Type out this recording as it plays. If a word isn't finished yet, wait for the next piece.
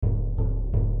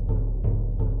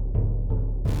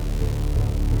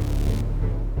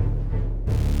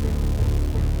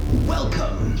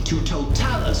to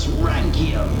Totalis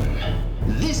Rankium.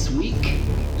 This week,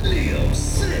 Leo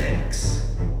 6.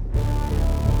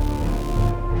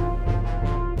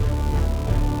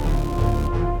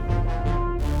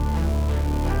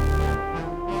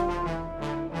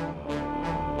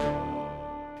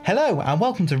 Hello and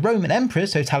welcome to Roman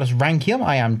Emperors Totalis Rankium.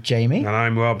 I am Jamie. And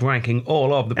I'm Rob, ranking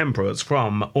all of the emperors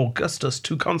from Augustus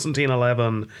to Constantine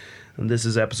 11. And this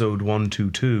is episode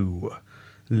 122,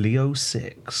 Leo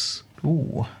 6.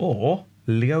 Ooh. Or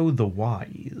Leo the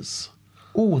Wise.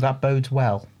 Ooh, that bodes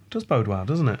well. Does bode well,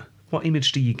 doesn't it? What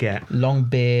image do you get? Long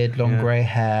beard, long grey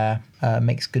hair,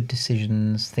 makes good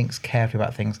decisions, thinks carefully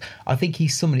about things. I think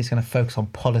he's somebody who's going to focus on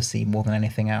policy more than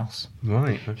anything else.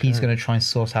 Right, okay. He's going to try and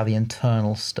sort out the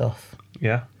internal stuff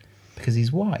Yeah, because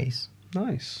he's wise.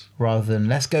 nice. Rather than,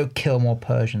 let's go kill more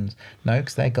Persians. No,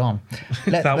 because they're gone.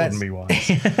 That wouldn't be wise.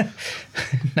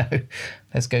 No,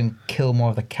 let's go and kill more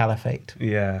of the caliphate.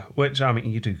 Yeah, which, I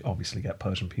mean, you do obviously get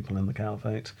Persian people in the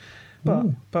Caliphate.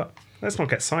 But let's not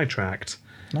get sidetracked.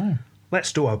 No.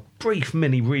 Let's do a brief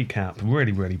mini recap.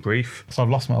 Really, really brief. So I've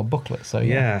lost my old booklet, so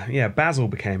Yeah. Basil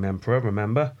became emperor,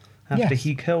 remember? After Yes.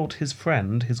 he killed his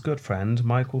friend, his good friend,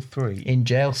 Michael III. In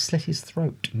jail, slit his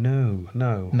throat. No.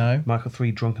 No? Michael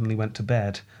III drunkenly went to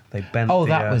bed. They bent Oh, the,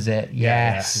 that was it.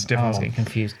 yeah, Yes. different I was one. getting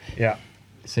confused. Yeah.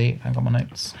 See, I got my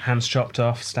notes. Hands chopped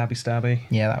off, stabby.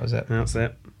 Yeah, that was it. That's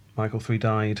it. Michael III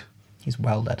died. He's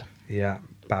well dead. Yeah.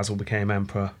 Basil became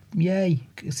emperor. Yay.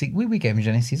 See, we gave him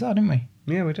Genesis, didn't we?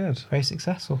 Yeah, we did. Very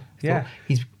successful. Yeah. Thought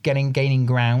he's gaining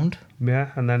ground.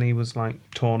 Yeah, and then he was like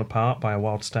torn apart by a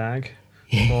wild stag.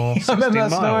 For I 16 remember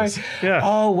that miles. story. Yeah.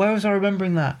 Oh, where was I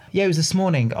remembering that? Yeah, it was this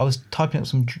morning. I was typing up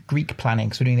some Greek planning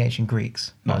because we're doing the ancient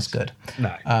Greeks. Not as good.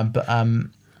 No. And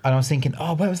I was thinking,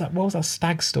 where was that? What was that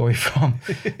stag story from?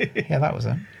 Yeah, that was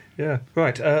it. Yeah.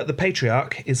 Right. The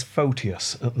patriarch is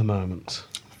Photius at the moment.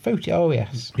 Oh,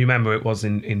 yes. You remember it was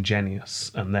in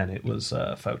Ingenius, and then it was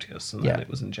Photius, and then Yeah. it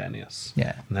was Ingenius.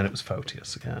 Yeah. And then it was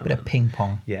Photius again. Bit of ping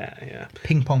pong. Yeah.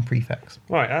 Ping pong prefix.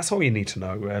 Right, that's all you need to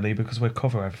know, really, because we'll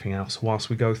cover everything else whilst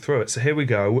we go through it. So here we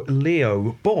go.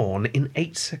 Leo, born in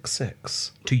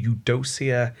 866 to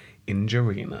Eudocia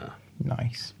Ingerina,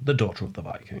 Nice. the daughter of the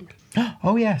Viking.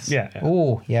 Oh, yes. Yeah.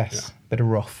 Oh, yes. Bit of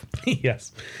rough.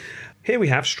 Yes. Here we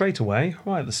have, straight away,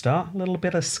 right at the start, a little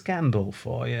bit of scandal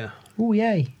for you. Oh,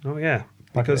 yay. Oh, yeah.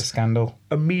 Like a Because scandal.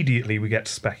 immediately we get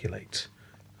to speculate.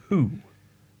 Who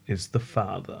is the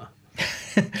father?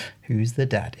 Who's the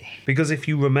daddy? Because if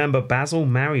you remember, Basil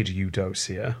married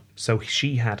Eudocia, so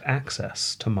she had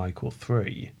access to Michael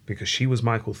III, because she was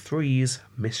Michael III's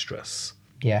mistress.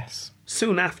 Yes.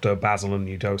 Soon after Basil and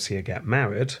Eudocia get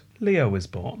married, Leo is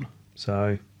born.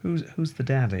 So, who's the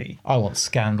daddy? I want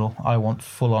scandal. I want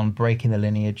full-on breaking the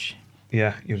lineage.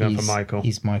 Yeah, you're going for Michael.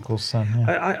 He's Michael's son,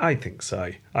 yeah. I think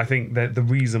so. I think that the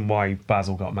reason why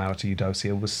Basil got married to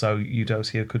Eudocia was so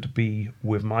Eudocia could be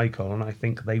with Michael, and I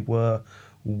think they were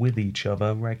with each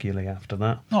other regularly after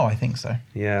that. Oh, I think so.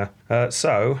 Yeah.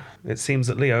 So, it seems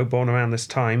that Leo, born around this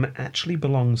time, actually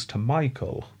belongs to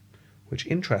Michael, which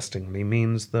interestingly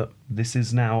means that this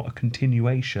is now a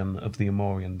continuation of the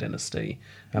Amorian dynasty,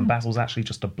 and Basil's actually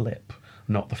just a blip,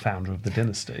 not the founder of the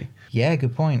dynasty. Yeah,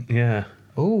 good point. Yeah.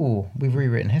 Oh, we've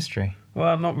rewritten history.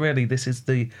 Well, not really. This is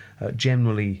the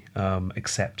generally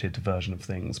accepted version of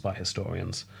things by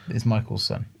historians. It's Michael's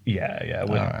son. Yeah.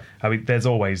 All right. I mean, there's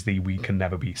always the we can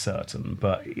never be certain,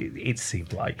 but it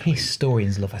seemed likely.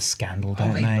 Historians love a scandal,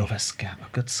 don't They they? love a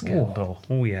good scandal.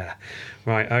 Oh, yeah.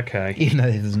 Right, okay. Even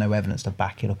though there's no evidence to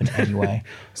back it up in any way.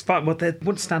 It's fine. Well, they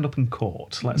wouldn't stand up in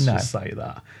court. Let's No. just say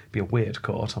that. It'd be a weird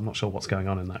court. I'm not sure what's going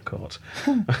on in that court.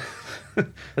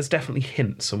 There's definitely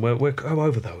hints, and we'll go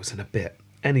over those in a bit.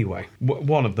 Anyway,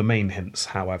 one of the main hints,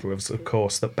 however, was, of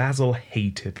course, that Basil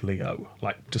hated Leo,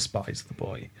 despised the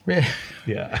boy. Really?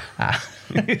 Yeah.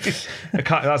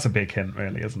 That's a big hint,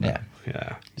 really, isn't it?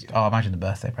 Yeah. Oh, imagine the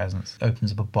birthday presents.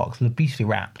 Opens up a box, beautifully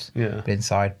wrapped. Yeah. But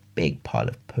inside, big pile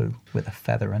of poo with a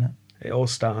feather in it. It all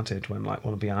started when, one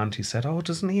of the aunties said, "Oh,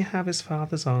 doesn't he have his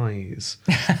father's eyes?"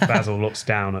 Basil looks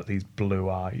down at these blue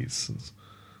eyes. And says,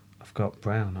 "I've got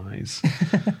brown eyes."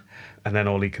 And then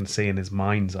all he can see in his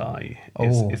mind's eye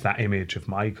is that image of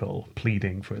Michael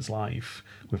pleading for his life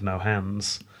with no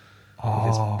hands. With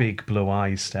his big blue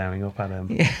eyes staring up at him.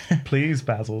 Yeah. "Please,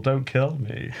 Basil, don't kill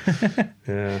me."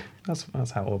 Yeah,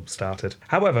 that's how it all started.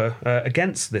 However,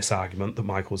 against this argument that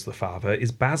Michael's the father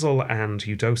is Basil and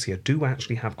Eudocia do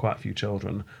actually have quite a few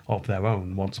children of their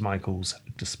own once Michael's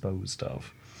disposed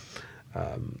of.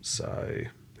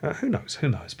 Who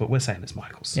knows? But we're saying it's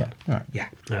Michael's son. Yeah, right.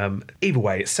 Yeah. Either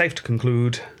way, it's safe to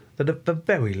conclude that at the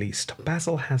very least,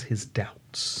 Basil has his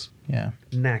doubts. Yeah.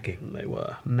 Nagging they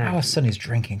were. Nagging. Our son is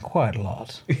drinking quite a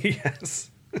lot.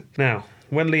 Yes. Now,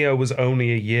 when Leo was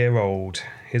only a year old,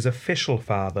 his official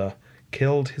father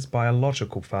killed his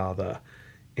biological father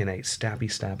in a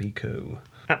stabby coup.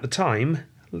 At the time,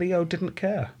 Leo didn't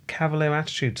care. Cavalier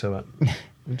attitude to it.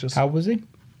 Just How was he?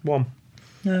 one.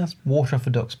 Yeah, that's water off a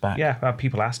duck's back. Yeah,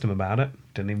 people asked him about it.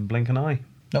 Didn't even blink an eye.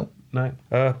 Nope. No.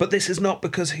 But this is not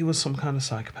because he was some kind of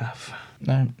psychopath.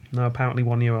 No. No, apparently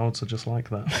 1-year-olds are just like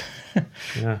that.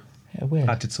 Yeah. Yeah, weird.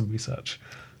 I did some research.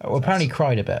 Well, apparently he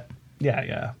cried a bit.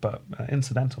 Yeah, but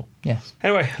incidental. Yes.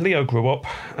 Anyway, Leo grew up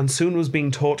and soon was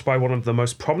being taught by one of the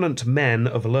most prominent men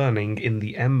of learning in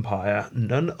the empire,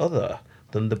 none other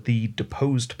than the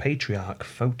deposed patriarch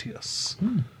Photius.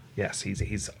 Yes,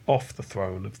 he's off the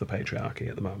throne of the patriarchy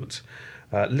at the moment.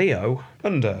 Leo,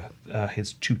 under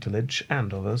his tutelage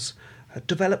and others,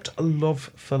 developed a love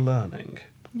for learning.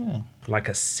 Yeah. Like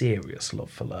a serious love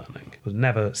for learning. Was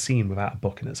never seen without a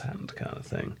book in his hand kind of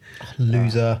thing.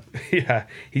 Loser. Yeah,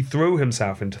 he threw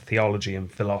himself into theology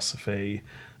and philosophy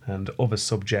and other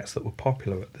subjects that were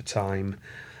popular at the time.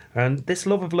 And this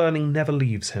love of learning never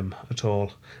leaves him at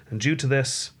all. And due to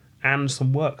this, and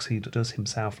some works he does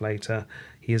himself later,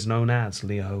 he is known as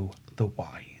Leo the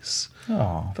Wise.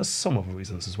 Oh. For some other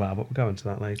reasons as well, but we'll go into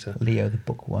that later. Leo the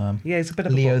bookworm. Yeah, he's a bit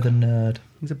of Leo a book. the nerd.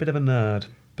 He's a bit of a nerd.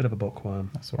 Bit of a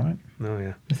bookworm. That's all right. Oh,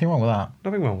 yeah. Nothing wrong with that.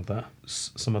 Nothing wrong with that.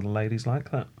 Some of the ladies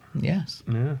like that. Yes.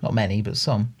 Yeah. Not many, but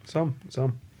some. Some.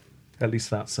 At least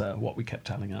that's what we kept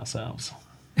telling ourselves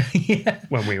Yeah.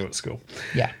 when we were at school.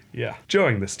 Yeah. Yeah.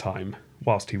 During this time,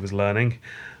 whilst he was learning,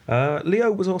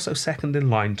 Leo was also second in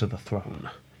line to the throne.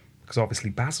 Because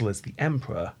obviously Basil is the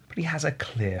emperor, but he has a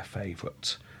clear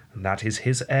favourite. And that is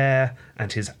his heir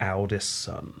and his eldest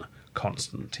son,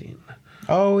 Constantine.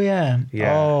 Oh, yeah.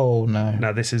 Yeah. Oh, no.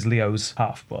 Now, this is Leo's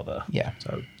half-brother. Yeah.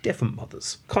 So, different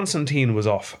mothers. Constantine was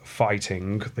off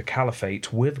fighting the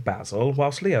caliphate with Basil,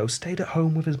 whilst Leo stayed at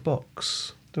home with his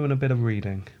books, doing a bit of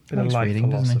reading, bit of Likes life reading,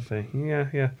 doesn't he? philosophy.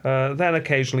 Yeah. Then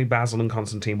occasionally Basil and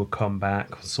Constantine would come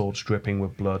back, swords dripping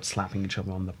with blood, slapping each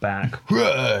other on the back.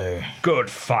 Hooray!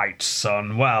 Good fight,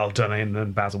 son. Well done.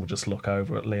 And Basil would just look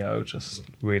over at Leo, just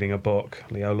reading a book.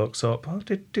 Leo looks up. Oh,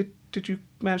 did you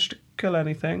manage to kill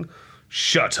anything?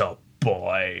 Shut up,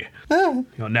 boy.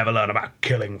 You'll never learn about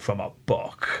killing from a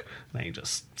book. And he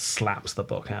just slaps the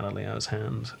book out of Leo's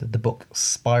hand. The book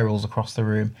spirals across the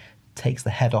room, takes the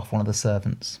head off one of the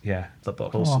servants. Yeah, the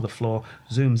book falls to the floor,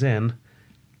 zooms in,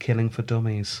 killing for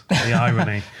dummies. The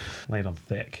irony laid on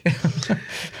thick.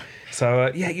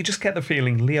 So, you just get the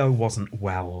feeling Leo wasn't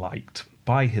well liked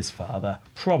by his father,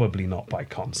 probably not by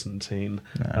Constantine,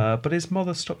 but his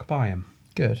mother stuck by him.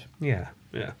 Good. Yeah.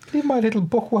 Leave my little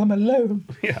bookworm alone.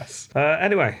 Yes.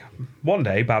 Anyway, one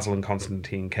day Basil and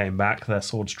Constantine came back, their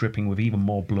swords dripping with even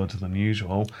more blood than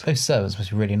usual. Those servants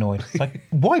must be really annoyed. It's like,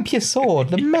 wipe your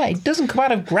sword. It doesn't come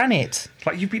out of granite. It's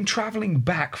like, you've been travelling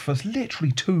back for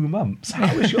literally 2 months.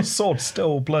 How is your sword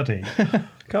still bloody?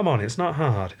 Come on, it's not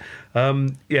hard.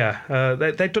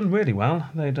 They'd done really well.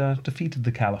 They'd defeated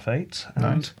the caliphate, and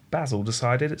Right. Basil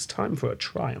decided it's time for a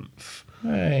triumph.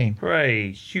 Hey.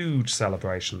 Hooray! Huge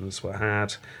celebrations were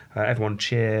had. Everyone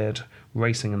cheered,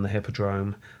 racing in the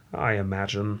hippodrome. I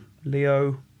imagine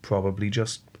Leo probably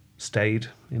just stayed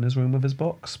in his room with his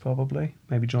books, probably.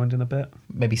 Maybe joined in a bit.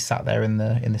 Maybe sat there in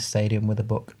the stadium with a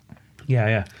book.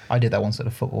 Yeah. I did that once at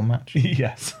a football match.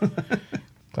 Yes.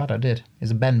 Glad I did. It's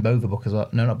a Ben Bover book as well.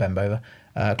 No, not Ben Bover.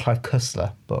 Clive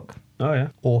Cussler book. Oh, yeah.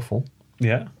 Awful.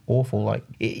 Yeah. Awful. Like,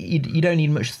 you don't need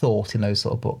much thought in those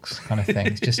sort of books, kind of thing.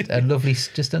 It's just a lovely,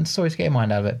 just a story to get your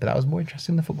mind out of it. But that was more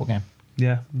interesting than the football game.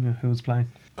 Yeah. Who was playing?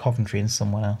 Coventry and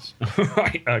someone else.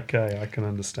 Right, okay, I can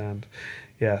understand.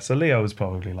 Yeah, so Leo was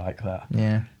probably like that.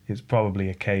 Yeah. He was probably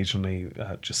occasionally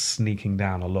just sneaking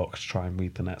down a look to try and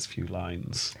read the next few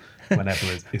lines whenever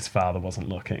his father wasn't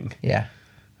looking. Yeah.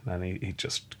 And then he'd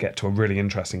just get to a really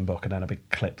interesting book and then a big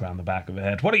clip round the back of the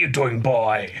head. What are you doing,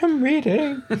 boy? I'm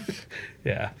reading.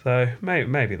 Yeah, so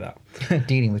maybe that.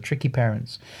 Dealing with tricky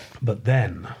parents. But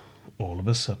then, all of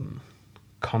a sudden,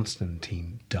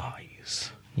 Constantine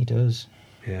dies. He does.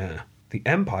 Yeah. The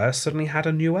empire suddenly had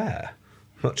a new heir.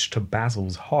 Much to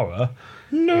Basil's horror,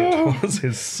 it was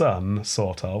his son,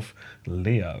 sort of,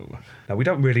 Leo. Now, we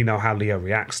don't really know how Leo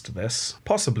reacts to this.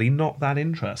 Possibly not that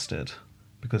interested,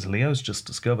 because Leo's just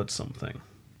discovered something.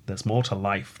 There's more to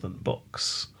life than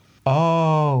books.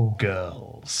 Oh.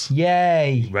 Girls.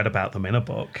 Yay. Read about them in a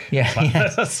book. Yeah, Like,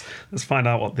 yes. let's find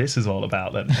out what this is all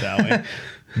about then, shall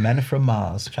we? Men from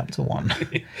Mars, chapter 1.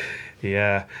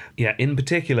 Yeah. In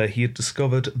particular, he had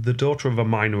discovered the daughter of a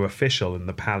minor official in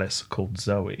the palace called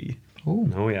Zoe.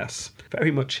 Ooh. Oh, yes.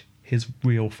 Very much his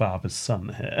real father's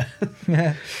son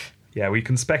here. Yeah, we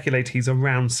can speculate he's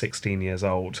around 16 years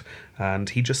old, and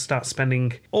he just starts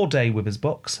spending all day with his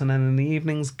books, and then in the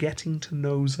evenings getting to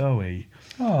know Zoe.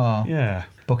 Oh, Yeah.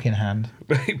 book in hand.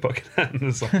 Book in hand.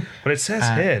 It's like, but it says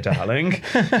here, darling.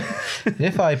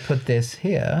 If I put this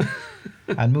here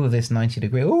and move this 90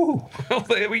 degree, ooh, Well,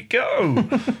 there we go.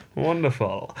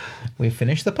 Wonderful. we've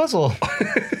finished the puzzle.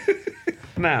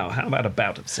 Now, how about a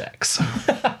bout of sex?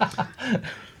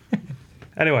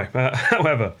 Anyway,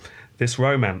 however, this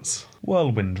romance,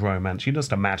 whirlwind romance, you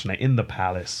just imagine it in the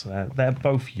palace. They're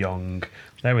both young.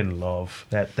 They're in love.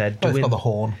 They're Both doing... got the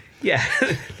horn. Yeah,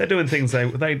 they're doing things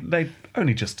they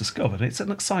only just discovered. It's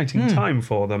an exciting time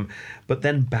for them. But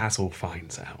then Basil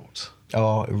finds out.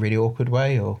 Oh, a really awkward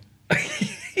way, or...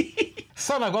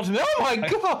 Son, I've got to... Oh, my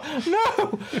God!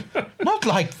 No! Not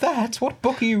like that. What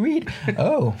book are you reading?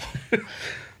 Oh.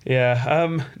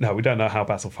 Yeah, no, we don't know how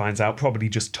Basil finds out. Probably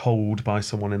just told by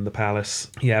someone in the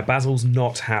palace. Yeah, Basil's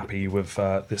not happy with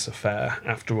this affair.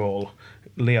 After all,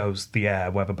 Leo's the heir,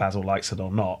 whether Basil likes it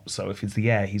or not. So if he's the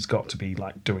heir, he's got to be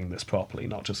like doing this properly,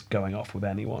 not just going off with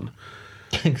anyone.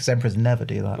 Because emperors never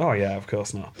do that. Oh yeah, of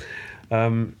course not.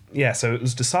 Yeah, so it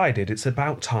was decided it's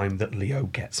about time that Leo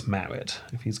gets married.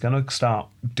 If he's going to start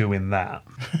doing that,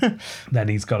 then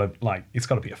it's got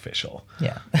to be official.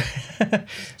 Yeah.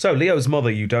 So Leo's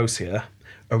mother, Eudocia,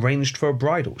 arranged for a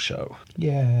bridal show.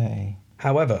 Yay.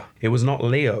 However, it was not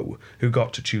Leo who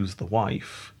got to choose the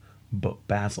wife, but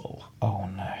Basil. Oh,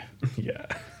 no. Yeah.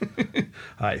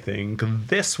 I think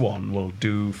this one will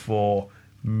do for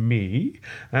me,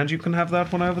 and you can have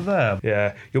that one over there.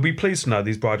 Yeah, you'll be pleased to know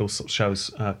these bridal shows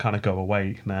kind of go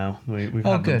away now. We've had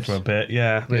them good. for a bit.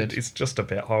 Yeah, Good. it's just a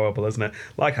bit horrible, isn't it?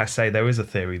 Like I say, there is a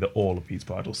theory that all of these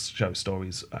bridal show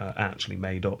stories are actually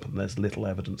made up, and there's little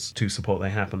evidence to support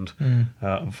they happened.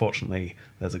 Unfortunately,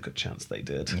 there's a good chance they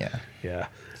did. Yeah. Yeah.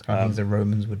 It's kind of things the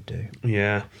Romans would do.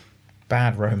 Yeah.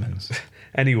 Bad Romans.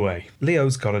 Anyway,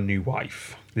 Leo's got a new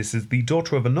wife. This is the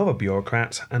daughter of another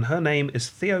bureaucrat, and her name is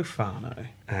Theophano.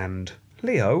 And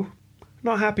Leo,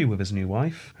 not happy with his new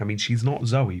wife. I mean, she's not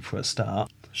Zoe for a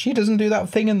start. She doesn't do that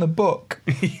thing in the book.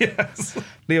 Yes.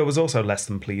 Leo was also less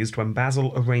than pleased when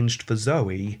Basil arranged for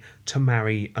Zoe to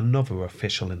marry another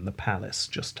official in the palace,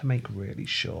 just to make really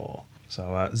sure.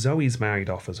 So Zoe's married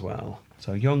off as well.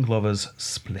 So young lovers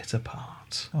split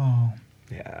apart. Oh.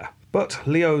 Yeah. But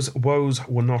Leo's woes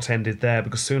were not ended there,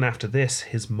 because soon after this,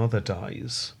 his mother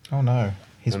dies. Oh, no.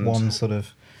 His And- one sort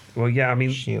of... Well, yeah, I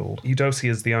mean, Shield. Eudocia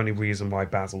is the only reason why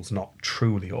Basil's not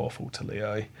truly awful to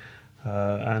Leo.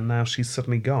 And now she's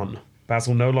suddenly gone.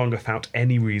 Basil no longer found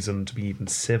any reason to be even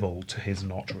civil to his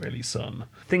not really son.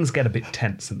 Things get a bit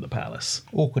tense in the palace.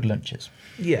 Awkward lunches.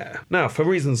 Yeah. Now, for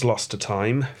reasons lost to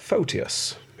time,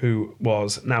 Photius, who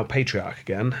was now patriarch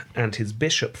again, and his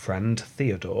bishop friend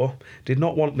Theodore, did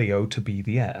not want Leo to be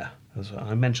the heir. As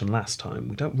I mentioned last time,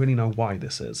 we don't really know why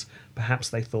this is. Perhaps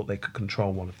they thought they could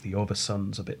control one of the other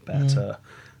sons a bit better.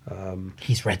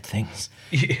 He's read things.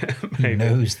 Yeah, He maybe.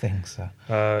 knows things.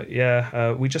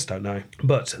 So. We just don't know.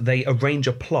 But they arrange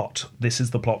a plot. This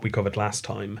is the plot we covered last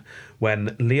time,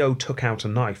 when Leo took out a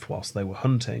knife whilst they were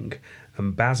hunting,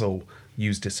 and Basil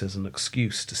used this as an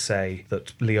excuse to say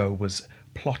that Leo was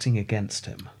plotting against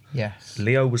him. Yes.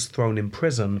 Leo was thrown in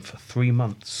prison for 3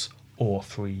 months or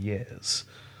 3 years.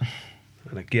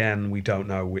 And again, we don't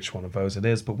know which one of those it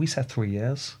is, but we said 3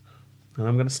 years. And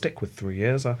I'm going to stick with 3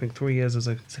 years. I think 3 years is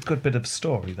it's a good bit of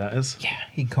story, that is. Yeah,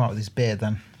 he can come out with his beard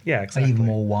then. Yeah, exactly. Even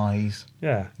more wise.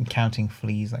 Yeah. And counting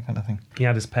fleas, that kind of thing. He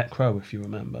had his pet crow, if you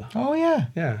remember. Oh, yeah.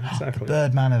 Yeah, The exactly.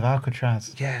 Birdman of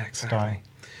Alcatraz. Yeah, exactly. Style.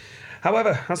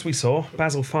 However, as we saw,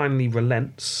 Basil finally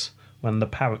relents when the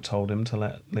parrot told him to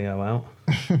let Leo out.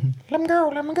 Let him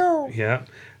go, let him go. Yeah.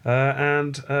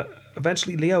 And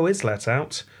eventually Leo is let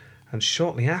out. And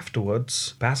shortly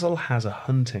afterwards, Basil has a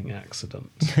hunting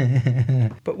accident.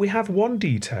 But we have one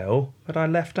detail that I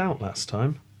left out last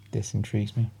time. This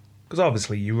intrigues me. Because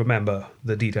obviously you remember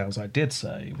the details I did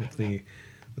say with the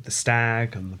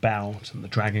stag and the bout and the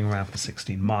dragging around for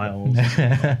 16 miles.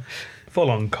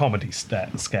 Full-on comedy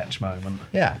sketch moment.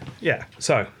 Yeah. Yeah,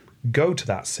 so go to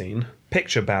that scene.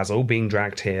 Picture Basil being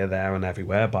dragged here, there and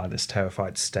everywhere by this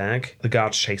terrified stag. The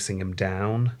guards chasing him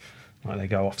down. Like they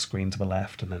go off screen to the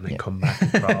left and then they come back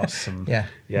across. And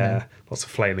Yeah. Lots of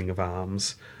flailing of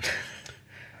arms.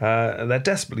 They're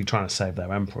desperately trying to save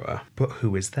their emperor. But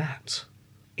who is that?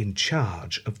 In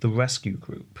charge of the rescue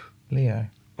group. Leo.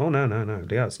 Oh, no.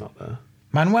 Leo's not there.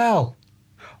 Manuel.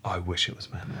 I wish it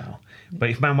was Manuel. But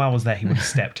if Manuel was there, he would have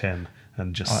stepped in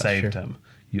and just that's saved true. him.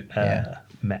 You Yeah.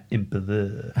 met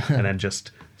emperor. And then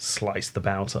just sliced the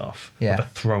bout off Yeah. with a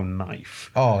thrown knife.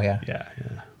 Oh, yeah. Yeah.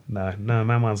 No,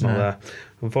 Manwan's not there.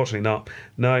 Unfortunately not.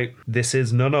 No, this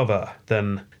is none other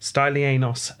than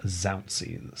Stylianos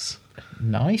Zoutzes.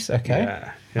 Nice, okay.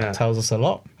 Yeah. That tells us a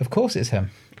lot. Of course it's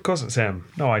him. Of course it's him.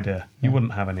 No idea. You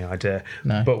wouldn't have any idea.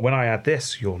 No. But when I add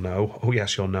this, you'll know. Oh,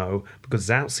 yes, you'll know. Because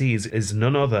Zoutzes is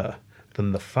none other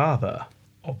than the father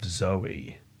of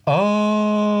Zoe.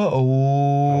 Oh,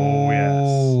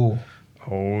 yes.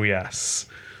 Oh, yes.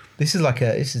 This is like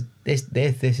a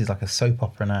like a soap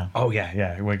opera now. Oh,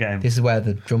 yeah. We're getting... This is where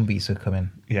the drum beats are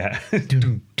coming. Yeah.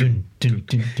 Dun, dun, dun,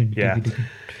 dun, dun, Yeah. dun, dun, dun.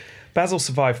 Basil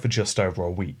survived for just over a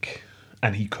week,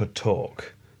 and he could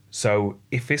talk. So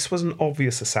if this was an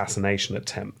obvious assassination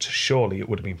attempt, surely it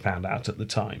would have been found out at the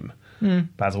time.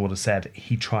 Basil would have said,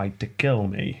 he tried to kill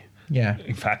me. Yeah.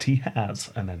 In fact, he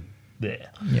has. And then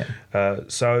there. Yeah.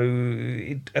 So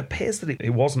it appears that it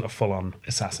wasn't a full-on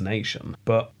assassination,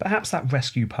 but perhaps that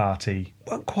rescue party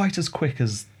weren't quite as quick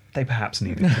as they perhaps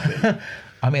needed to be.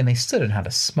 I mean, they stood and had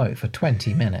a smoke for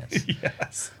 20 minutes.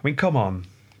 Yes. I mean, come on.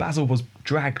 Basil was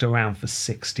dragged around for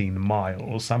 16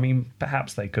 miles. I mean,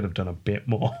 perhaps they could have done a bit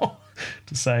more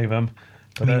to save him.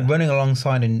 I mean, running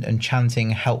alongside and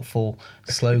chanting helpful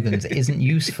slogans isn't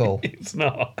useful. It's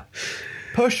not.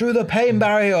 Push through the pain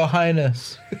barrier, Your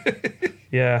Highness.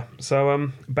 Yeah,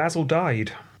 so Basil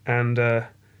died, and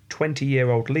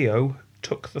 20-year-old Leo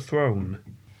took the throne,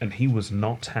 and he was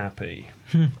not happy.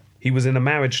 He was in a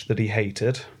marriage that he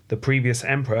hated. The previous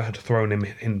emperor had thrown him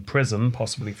in prison,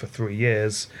 possibly for 3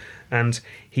 years, and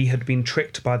he had been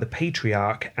tricked by the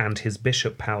patriarch and his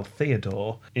bishop pal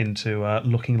Theodore into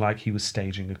looking like he was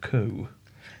staging a coup.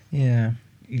 Yeah.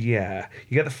 Yeah,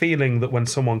 you get the feeling that when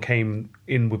someone came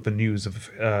in with the news of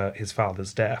his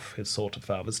father's death, his sort of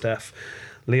father's death,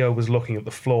 Leo was looking at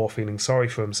the floor feeling sorry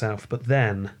for himself, but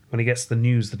then, when he gets the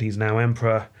news that he's now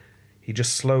emperor, he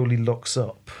just slowly looks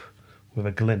up with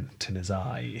a glint in his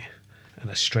eye and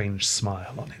a strange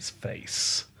smile on his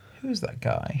face. Who's that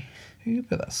guy? Who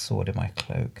put that sword in my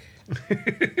cloak?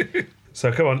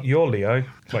 So come on, you're Leo.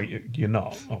 Well, you're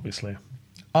not, obviously.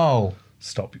 Oh.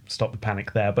 Stop the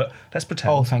panic there, but let's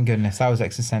pretend. Oh, thank goodness. That was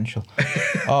existential.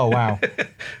 Oh, wow.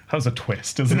 That was a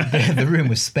twist, isn't it? The room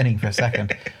was spinning for a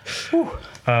second.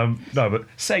 No, but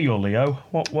say you're Leo.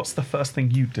 What's the first thing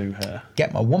you do here?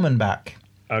 Get my woman back.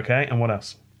 Okay, and what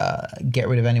else? Get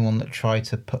rid of anyone that tried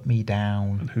to put me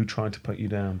down. And who tried to put you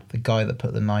down? The guy that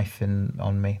put the knife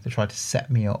on me. That tried to set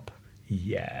me up.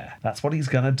 Yeah, that's what he's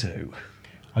gonna do.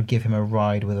 I'd give him a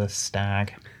ride with a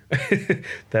stag.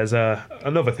 There's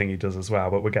another thing he does as well,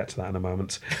 but we'll get to that in a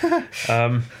moment.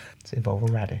 Does it involve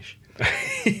a radish?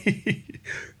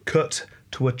 Cut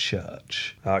to a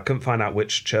church. I couldn't find out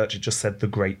which church. It just said the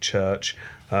Great Church.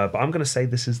 But I'm going to say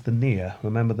this is the Nia.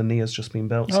 Remember, the Nia's just been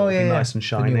built, so it'll be nice and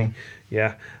shiny.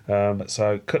 Yeah.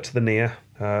 So cut to the Nia.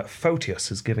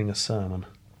 Photius is giving a sermon.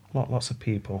 Lots of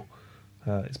people.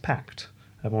 It's packed.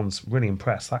 Everyone's really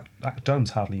impressed. That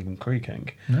dome's hardly even creaking.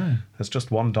 No. There's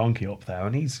just one donkey up there,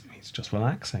 and he's just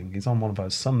relaxing. He's on one of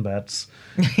those sunbeds.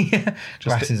 Yeah.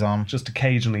 Glasses on. Just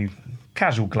occasionally,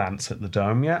 casual glance at the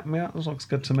dome. Yeah, this looks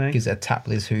good to me. Gives it a tap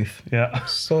with his hoof. Yeah.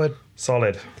 Solid.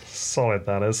 Solid,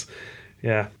 that is.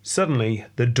 Yeah. Suddenly,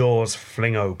 the doors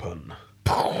fling open.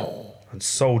 And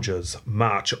soldiers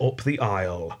march up the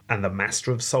aisle, and the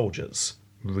master of soldiers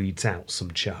reads out some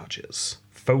charges.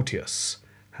 Photius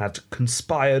had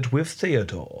conspired with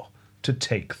Theodore to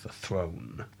take the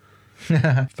throne.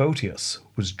 Photius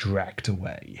was dragged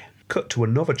away. Cut to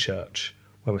another church,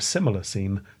 where a similar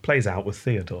scene plays out with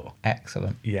Theodore.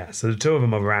 Excellent. Yeah, so the two of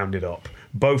them are rounded up.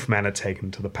 Both men are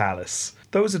taken to the palace.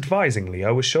 Those advising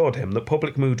Leo assured him that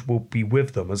public mood will be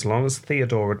with them as long as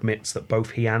Theodore admits that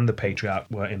both he and the patriarch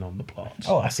were in on the plot.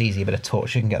 Oh, that's easy. A bit of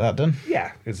torture can get that done.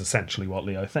 Yeah, is essentially what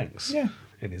Leo thinks. Yeah.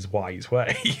 In his wise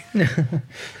way.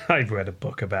 I've read a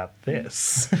book about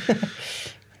this.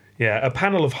 Yeah, a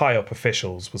panel of high-up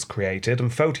officials was created,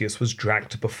 and Photius was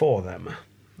dragged before them.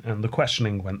 And the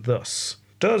questioning went thus.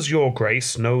 Does your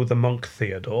grace know the monk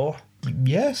Theodore?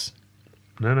 Yes.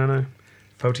 No.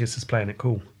 Photius is playing it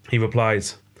cool. He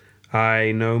replies,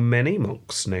 I know many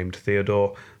monks named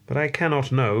Theodore, but I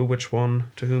cannot know which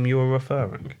one to whom you are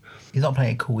referring. He's not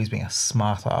playing it cool, he's being a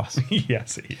smart ass.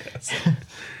 Yes, he is.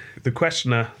 The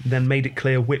questioner then made it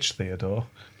clear which Theodore.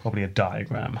 Probably a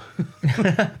diagram.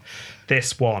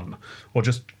 This one. Or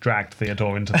just dragged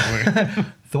Theodore into the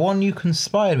room. The one you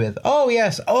conspired with. Oh,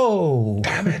 yes. Oh.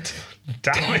 Damn it.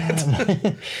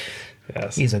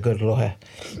 Yes. He's a good lawyer.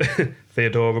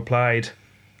 Theodore replied,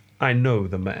 I know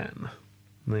the man.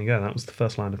 And there you go. That was the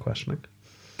first line of questioning.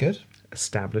 Good.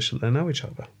 Establish that they know each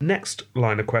other. Next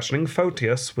line of questioning,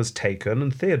 Photius was taken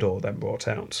and Theodore then brought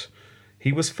out.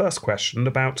 He was first questioned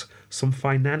about some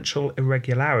financial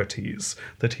irregularities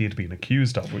that he had been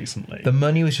accused of recently. The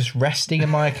money was just resting in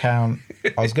my account.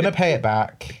 I was going to pay it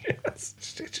back.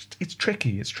 It's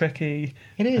tricky. It's tricky.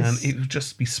 It is. And it would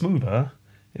just be smoother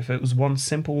if it was one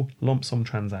simple lump sum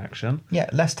transaction. Yeah,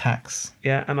 less tax.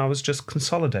 Yeah, and I was just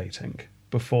consolidating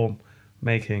before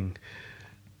making...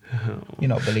 You're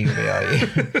not believing me, are you?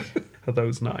 Are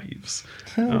those knives?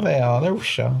 They are. They're all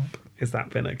sharp. Is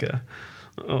that vinegar?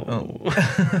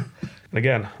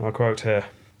 Again, I'll quote here.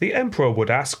 The Emperor would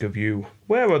ask of you,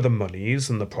 where are the monies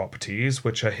and the properties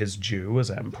which are his due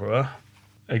as Emperor?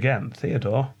 Again,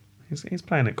 Theodore, he's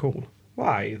playing it cool.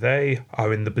 Why, they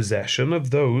are in the possession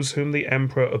of those whom the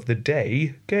Emperor of the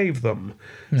day gave them.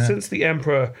 Yeah. Since the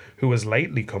Emperor who has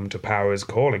lately come to power is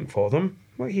calling for them,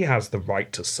 well, he has the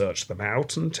right to search them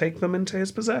out and take them into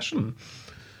his possession.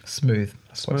 Smooth.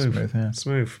 Yeah.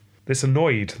 Smooth. This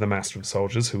annoyed the Master of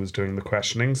Soldiers who was doing the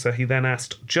questioning, so he then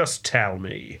asked, just tell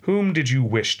me, whom did you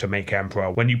wish to make Emperor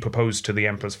when you proposed to the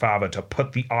Emperor's father to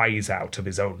put the eyes out of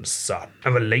his own son?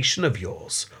 A relation of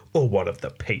yours, or one of the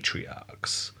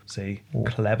patriarchs? See,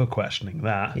 clever questioning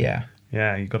that. Yeah.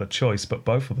 Yeah, you got a choice, but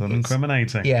both of them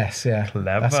incriminating. Yes, yeah.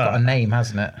 Clever. That's got a name,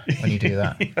 hasn't it, when you do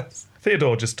that? Yes.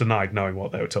 Theodore just denied knowing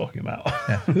what they were talking about.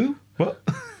 Yeah. Who? What?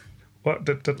 What?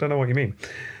 Don't know what you mean.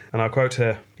 And I'll quote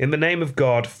her, in the name of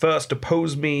God, first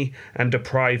oppose me and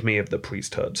deprive me of the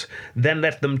priesthood. Then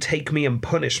let them take me and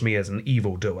punish me as an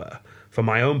evildoer. For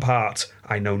my own part,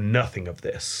 I know nothing of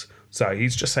this. So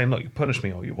he's just saying, look, you punish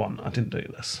me all you want. I didn't do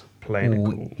this. Playing it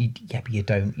cool. Yeah, but you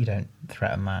don't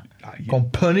threaten that. Go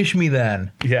on, punish me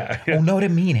then. Yeah. Oh, no, I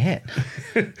didn't mean it.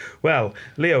 Well,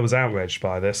 Leo was outraged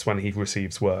by this when he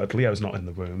receives word. Leo's not in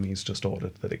the room. He's just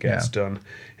ordered that it gets done.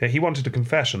 He wanted a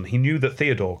confession. He knew that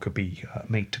Theodore could be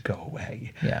made to go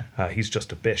away. Yeah. He's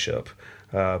just a bishop.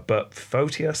 But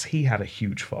Photius, he had a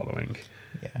huge following.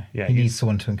 Yeah, he needs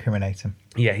someone to incriminate him.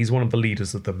 Yeah, he's one of the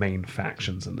leaders of the main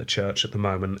factions in the church at the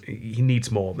moment. He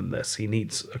needs more than this. He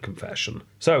needs a confession.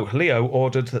 So, Leo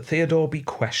ordered that Theodore be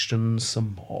questioned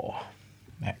some more.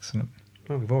 Excellent.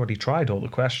 Well, we've already tried all the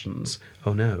questions.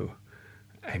 Oh, no.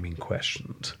 I mean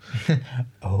questioned.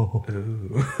 Oh.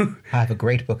 I have a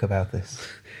great book about this.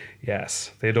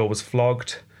 Yes, Theodore was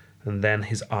flogged, and then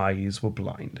his eyes were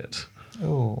blinded.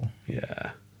 Oh.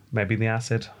 Yeah. Maybe the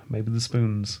acid, maybe the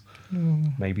spoons,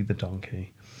 maybe the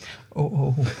donkey.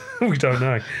 Oh. We don't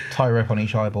know. Tie a rope on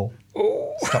each eyeball.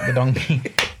 Oh. Stop the donkey.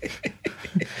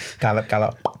 Gallop,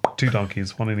 gallop. 2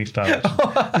 donkeys, one in each direction.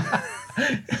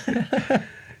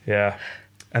 Yeah.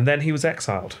 And then he was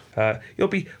exiled. You'll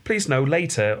be pleased to know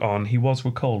later on he was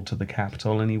recalled to the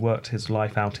capital and he worked his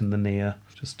life out in the near,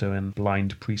 just doing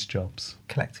blind priest jobs.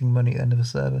 Collecting money at the end of a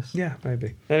service. Yeah,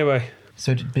 maybe. Anyway.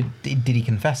 So did he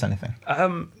confess anything?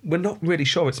 We're not really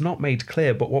sure. It's not made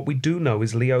clear. But what we do know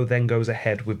is Leo then goes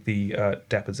ahead with the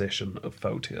deposition of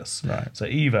Photius. Right. So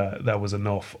either there was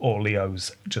enough or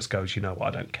Leo's just goes, you know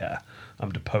what, I don't care.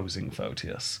 I'm deposing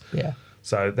Photius. Yeah.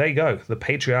 So there you go. The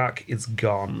patriarch is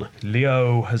gone.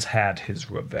 Leo has had his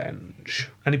revenge.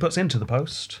 And he puts into the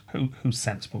post. Who's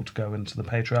sensible to go into the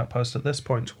patriarch post at this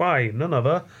point? Why, none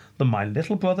other than my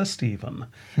little brother Stephen,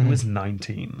 who is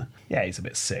 19. Yeah, he's a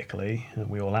bit sickly, and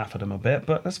we all laugh at him a bit,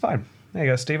 but that's fine. There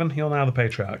you go, Stephen. You're now the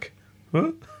patriarch.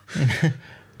 Huh?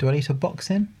 Do I need to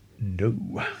box in?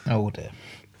 No. Oh, dear.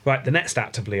 Right, the next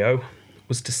act of Leo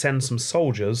was to send some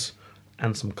soldiers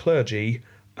and some clergy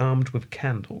armed with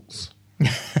candles.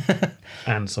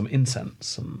 And some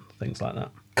incense and things like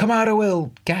that. Come out or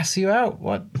we'll gas you out.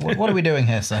 What are we doing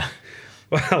here, sir?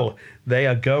 Well, they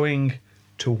are going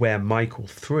to where Michael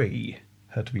III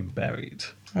had been buried.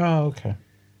 Oh, okay.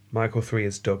 Michael III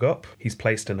is dug up. He's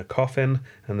placed in a coffin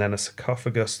and then a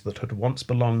sarcophagus that had once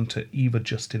belonged to either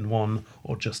Justin I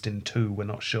or Justin II. We're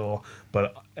not sure,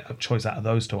 but a choice out of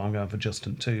those two, I'm going for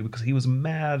Justin II because he was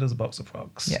mad as a box of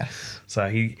frogs. Yes. So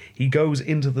he goes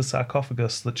into the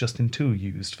sarcophagus that Justin II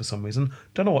used for some reason.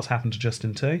 Don't know what's happened to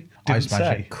Justin II. I just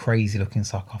imagine a crazy looking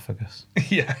sarcophagus.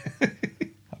 Yeah.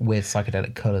 Weird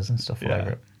psychedelic colours and stuff all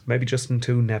over it. Maybe Justin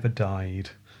II never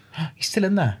died. He's still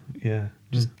in there. Yeah.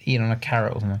 Just eating on a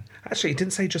carrot or something. Actually, it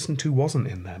didn't say Justin II wasn't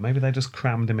in there. Maybe they just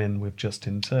crammed him in with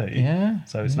Justin II. Yeah.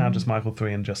 So it's now just Michael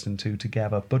III and Justin II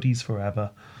together. Buddies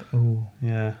forever. Oh.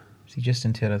 Yeah. See,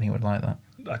 Justin II, I don't think he would like that.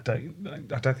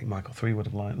 I don't think Michael III would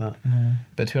have liked that. No.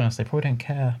 But to be honest, they probably don't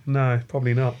care. No,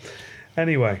 probably not.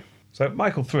 Anyway, so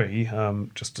Michael III,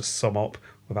 just to sum up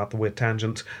without the weird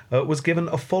tangent, was given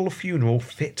a full funeral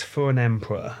fit for an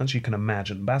emperor. As you can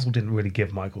imagine, Basil didn't really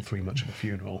give Michael III much of a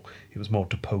funeral. It was more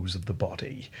depose of the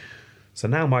body. So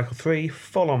now Michael III,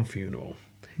 full-on funeral.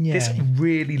 Yeah. This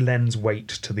really lends weight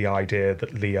to the idea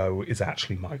that Leo is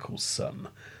actually Michael's son.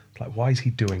 Like, why is he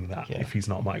doing that if he's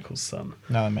not Michael's son?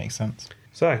 No, that makes sense.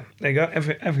 So, there you go.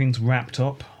 Everything's wrapped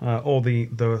up. All the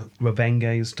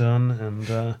revenge's done,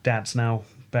 and Dad's now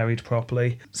buried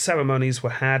properly. Ceremonies were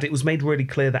had. It was made really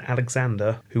clear that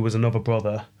Alexander, who was another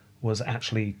brother, was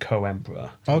actually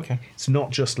co-emperor. Okay. It's not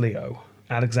just Leo.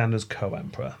 Alexander's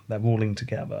co-emperor. They're ruling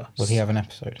together. Will he have an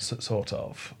episode? Sort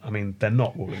of. I mean, they're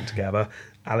not ruling together.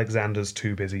 Alexander's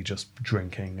too busy just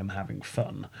drinking and having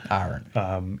fun.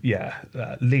 Aaron.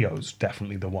 Leo's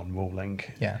definitely the one ruling.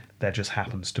 Yeah. There just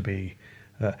happens to be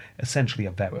essentially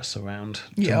a Verus around to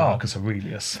Yeah. Marcus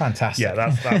Aurelius. Fantastic. Yeah,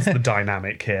 that's the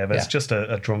dynamic here. There's Yeah. just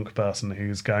a drunk person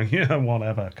who's going, yeah,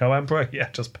 whatever. Co-emperor? Yeah,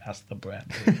 just pass the bread.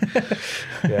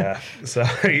 Yeah.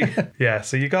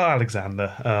 So you got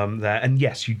Alexander there. And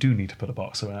yes, you do need to put a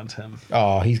box around him.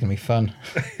 Oh, he's going to be fun.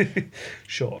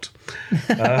 Short.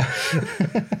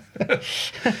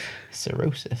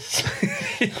 Cirrhosis.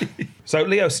 So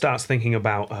Leo starts thinking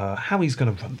about how he's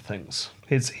going to run things.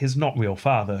 His not real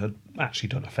father had actually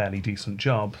done a fairly decent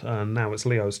job, and now it's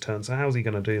Leo's turn. So how's he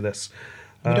going to do this?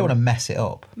 We don't want to mess it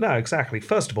up. No, exactly.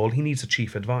 First of all, he needs a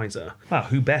chief advisor. Well,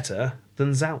 who better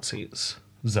than Zaltzes,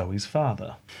 Zoe's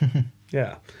father?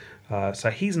 Yeah. So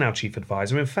he's now chief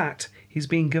advisor. In fact, he's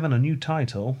being given a new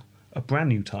title, a brand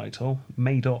new title,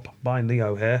 made up by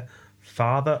Leo here,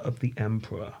 Father of the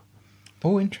Emperor.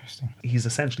 Oh, interesting. He's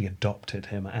essentially adopted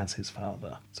him as his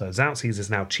father. So Zaltzes is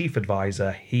now chief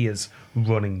advisor. He is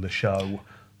running the show,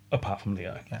 apart from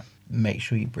Leo. Yeah. Make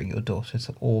sure you bring your daughter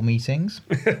to all meetings.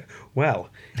 Well,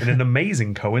 in an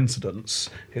amazing coincidence,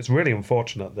 it's really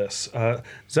unfortunate this.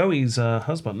 Zoe's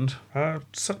husband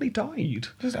suddenly died.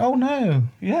 Oh, no.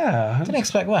 Yeah. Didn't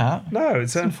expect that. No,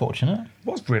 it's Unfortunate.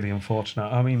 was really unfortunate.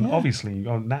 I mean, obviously,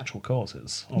 on natural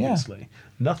causes, obviously.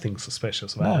 Nothing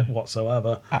suspicious about it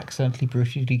whatsoever. Accidentally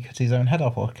brutally cut his own head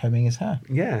off while combing his hair.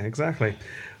 Yeah, exactly.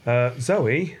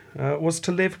 Zoe was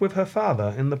to live with her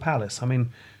father in the palace. I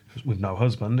mean, with no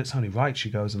husband, it's only right she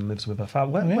goes and lives with her father.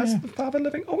 Where's the father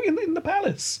living? Oh, in the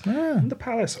palace. Yeah. In the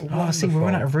palace. Oh, I see, we're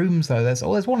running out of rooms, though. There's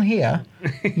one here.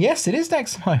 Yes, it is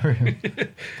next to my room.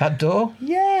 That door?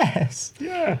 Yes.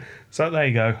 Yeah. So there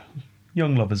you go.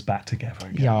 Young lovers back together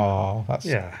again. Yeah, that's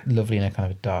lovely in a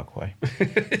kind of a dark way.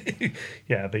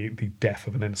 Yeah, the death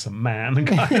of an innocent man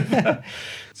kind of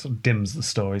sort of dims the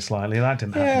story slightly. That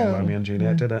didn't happen in Romeo and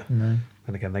Juliet, did it? No.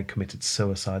 And again, they committed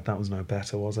suicide. That was no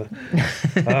better, was it?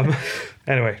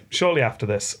 Anyway, shortly after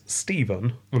this,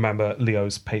 Stephen, remember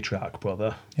Leo's patriarch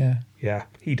brother? Yeah. Yeah,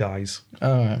 he dies.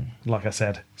 Oh, Like I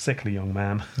said, sickly young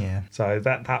man. yeah. So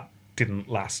that didn't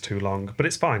last too long. But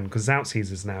it's fine, because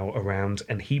Zaltzes is now around,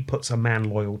 and he puts a man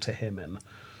loyal to him in.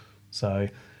 So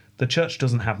the church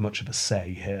doesn't have much of a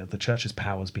say here. The church's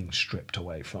power is being stripped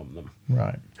away from them.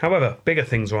 Right. However, bigger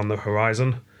things are on the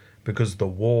horizon, because the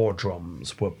war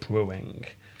drums were brewing.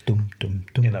 Dum, dum,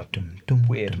 dum, In a dum, dum,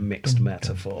 weird dum, mixed dum,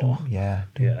 metaphor. dum, dum. Yeah.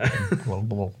 Dum, Yeah.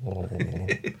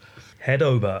 dum. Head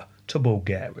over to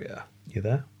Bulgaria. You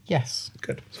there? Yes.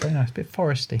 Good. It's very nice. A bit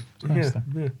foresty. It's nice,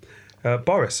 though. Yeah.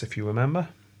 Boris, if you remember,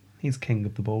 he's king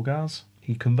of the Bulgars.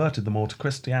 He converted them all to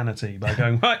Christianity by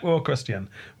going, right, we're all Christian.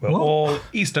 We're What? all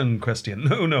Eastern Christian.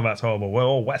 No, that's horrible. We're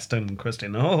all Western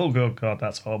Christian. Oh, good God,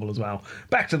 that's horrible as well.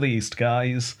 Back to the East,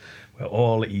 guys. We're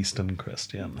all Eastern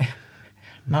Christian.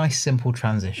 Nice, simple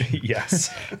transition.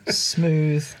 Yes.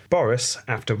 Smooth. Boris,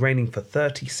 after reigning for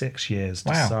 36 years,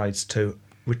 Wow. decides to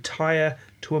retire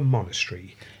to a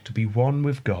monastery to be one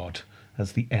with God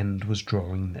as the end was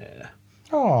drawing near.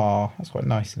 Oh, that's quite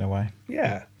nice in a way.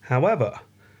 Yeah. However,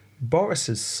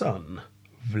 Boris's son,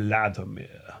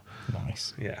 Vladimir,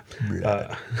 Nice. yeah,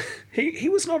 he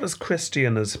was not as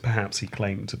Christian as perhaps he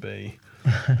claimed to be.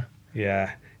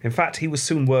 Yeah. In fact, he was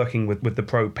soon working with the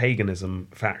pro-paganism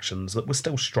factions that were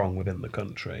still strong within the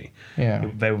country. Yeah.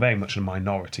 They were very much a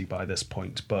minority by this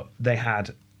point, but they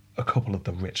had a couple of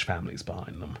the rich families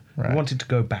behind them. Right. They wanted to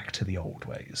go back to the old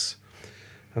ways.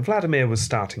 And Vladimir was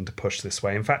starting to push this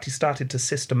way. In fact, he started to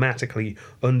systematically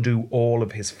undo all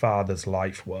of his father's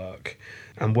life work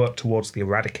and work towards the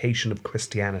eradication of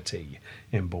Christianity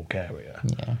in Bulgaria.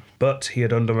 Yeah. But he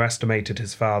had underestimated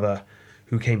his father,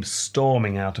 who came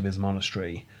storming out of his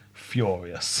monastery,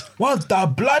 furious. What the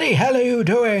bloody hell are you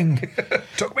doing?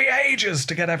 Took me ages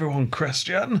to get everyone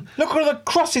Christian. Look at all the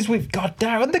crosses we've got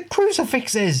down and the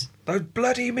crucifixes. Those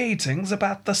bloody meetings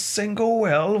about the single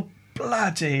will.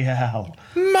 Bloody hell.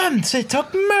 Months. It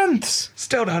took months.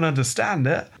 Still don't understand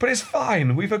it, but it's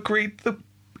fine. We've agreed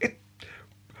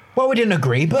Well, we didn't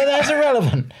agree, but that's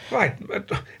irrelevant. Right.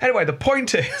 Anyway, the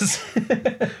point is...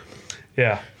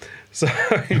 Yeah. So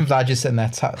Vlad just sitting there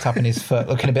tapping his foot,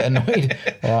 looking a bit annoyed.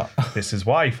 What? this is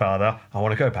why, Father, I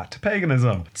want to go back to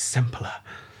paganism. It's simpler.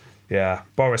 Yeah,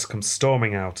 Boris comes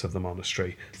storming out of the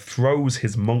monastery, throws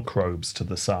his monk robes to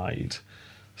the side,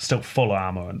 still full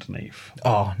armour underneath.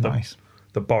 Oh, nice.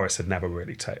 That Boris had never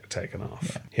really taken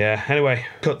off. Yeah, anyway,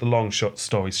 cut the long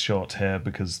stories short here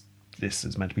because this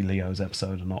is meant to be Leo's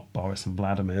episode and not Boris and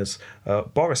Vladimir's.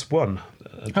 Boris won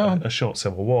a short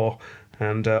civil war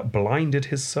and blinded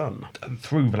his son and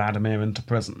threw Vladimir into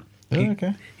prison.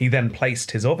 Okay. He then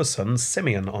placed his other son,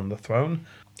 Simeon, on the throne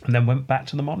and then went back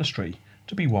to the monastery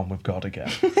to be one with God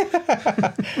again.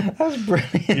 That's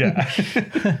brilliant.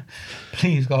 Yeah.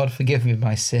 Please, God, forgive me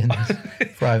my sins,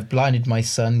 for I have blinded my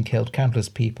son, killed countless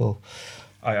people.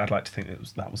 I'd like to think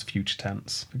that was future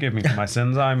tense. Forgive me for my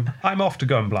sins. I'm off to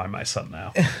go and blind my son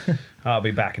now. I'll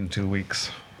be back in 2 weeks.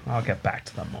 I'll get back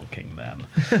to the monking then.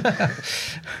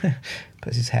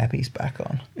 Puts his hairpiece back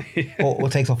on. Or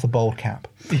takes off the bald cap.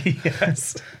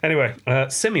 Yes. Anyway,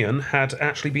 Simeon had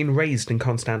actually been raised in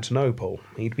Constantinople.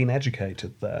 He'd been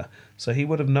educated there. So he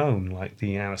would have known, like,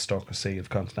 the aristocracy of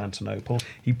Constantinople.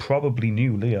 He probably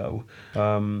knew Leo.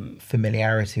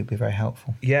 Familiarity would be very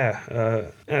helpful. Yeah,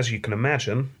 as you can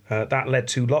imagine, that led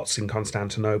to lots in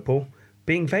Constantinople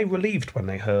being very relieved when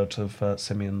they heard of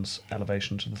Simeon's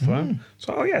elevation to the throne.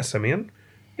 So, oh yeah, Simeon.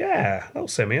 Yeah, little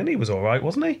Simeon, he was all right,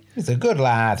 wasn't he? He's a good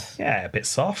lad. Yeah, a bit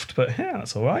soft, but yeah,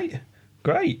 that's all right.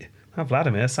 Great. Now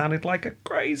Vladimir sounded like a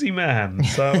crazy man.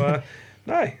 So,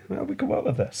 no, we can work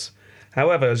with this.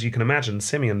 However, as you can imagine,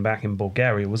 Simeon back in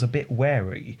Bulgaria was a bit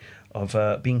wary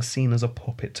of being seen as a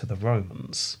puppet to the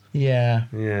Romans. Yeah.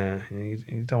 Yeah,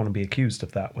 you don't want to be accused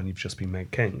of that when you've just been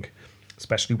made king.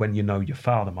 Especially when you know your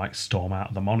father might storm out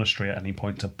of the monastery at any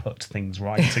point to put things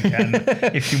right again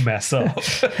if you mess up.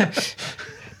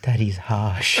 Daddy's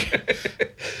harsh.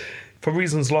 For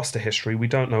reasons lost to history, we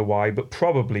don't know why, but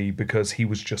probably because he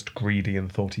was just greedy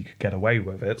and thought he could get away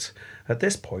with it. At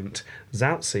this point,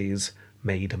 Zaltzes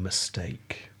made a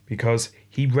mistake because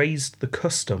he raised the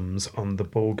customs on the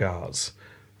Bulgars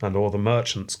and all the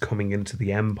merchants coming into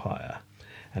the empire,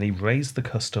 and he raised the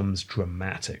customs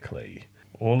dramatically.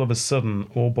 All of a sudden,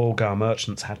 all Bulgar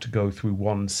merchants had to go through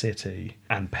one city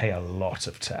and pay a lot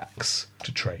of tax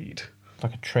to trade.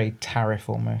 Like a trade tariff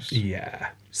almost. Yeah.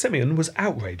 Simeon was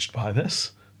outraged by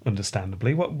this,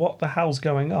 understandably. What the hell's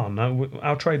going on?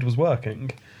 Our trade was working.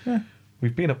 Yeah.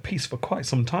 We've been at peace for quite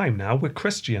some time now. We're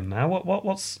Christian now. What? What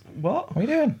are you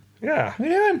doing? Yeah. What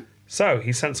are you doing? So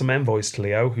he sent some envoys to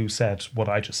Leo who said what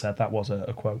I just said. That was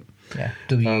a quote. Yeah.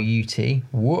 W-U-T.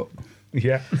 What?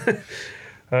 Yeah.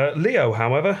 Leo,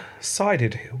 however,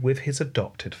 sided with his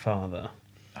adopted father.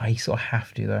 Oh, you sort of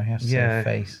have to, though. You have to save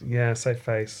face. Yeah, save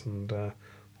face. And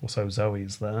also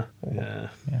Zoe's there. Oh, yeah.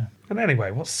 Yeah. And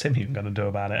anyway, what's Simeon going to do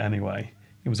about it anyway?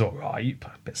 He was all right,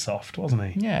 but a bit soft, wasn't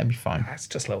he? Yeah, it'd be fine. It's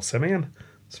just little Simeon.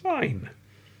 It's fine.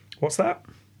 What's that?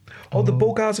 Oh, the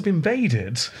Bulgars have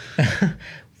invaded.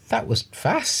 That was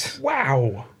fast.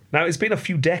 Wow. Now, it's been a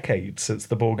few decades since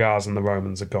the Bulgars and the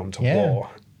Romans had gone to war.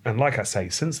 And like I say,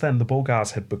 since then, the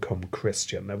Bulgars had become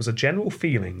Christian. There was a general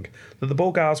feeling that the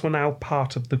Bulgars were now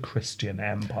part of the Christian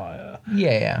Empire.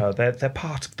 Yeah. They're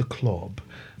part of the club.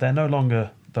 They're no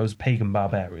longer those pagan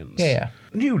barbarians. Yeah.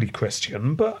 Newly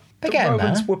Christian, but the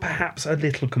Romans were perhaps a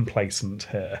little complacent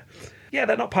here. Yeah,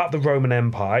 they're not part of the Roman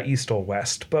Empire, east or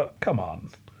west, but come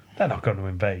on. They're not going to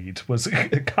invade, was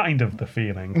kind of the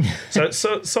feeling. So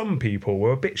some people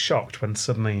were a bit shocked when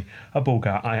suddenly a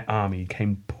Bulgar army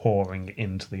came pouring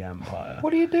into the empire.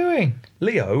 What are you doing?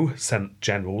 Leo sent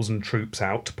generals and troops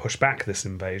out to push back this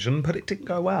invasion, but it didn't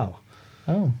go well.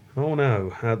 Oh. Oh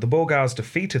no. The Bulgars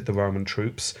defeated the Roman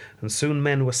troops, and soon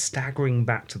men were staggering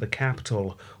back to the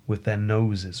capital with their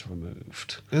noses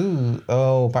removed. Ooh.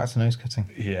 Oh, back to nose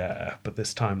cutting. Yeah, but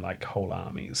this time like whole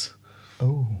armies.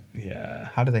 Oh. Yeah.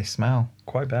 How do they smell?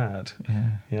 Quite bad. Yeah.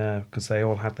 Yeah, because they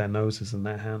all had their noses in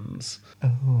their hands.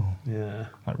 Oh. Yeah.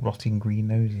 Like rotting green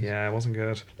noses. Yeah, it wasn't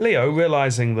good. Leo,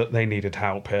 realising that they needed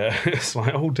help here, it's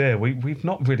like, oh dear, we've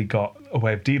not really got a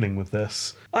way of dealing with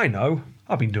this. I know.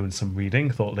 I've been doing some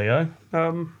reading, thought Leo.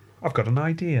 I've got an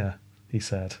idea, he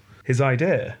said. His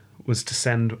idea was to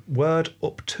send word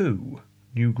up to,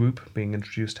 new group being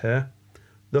introduced here,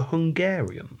 the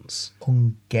Hungarians.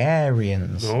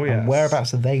 Hungarians? Oh, yes. And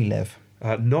whereabouts do they live?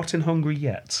 Not in Hungary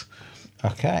yet.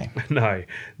 Okay. No,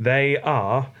 they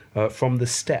are from the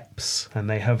steppes, and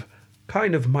they have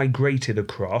kind of migrated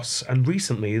across, and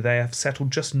recently they have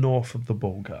settled just north of the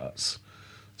Bulgars.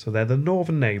 So they're the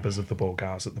northern neighbours of the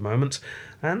Bulgars at the moment,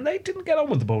 and they didn't get on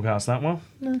with the Bulgars that well.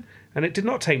 No. And it did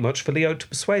not take much for Leo to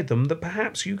persuade them that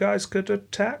perhaps you guys could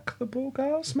attack the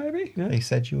Bulgars, maybe? Yeah. They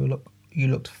said you you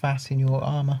looked fat in your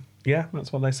armour. Yeah,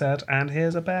 that's what they said. And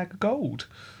here's a bag of gold.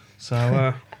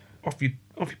 So off you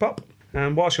pop.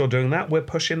 And whilst you're doing that, we're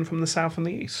pushing from the south and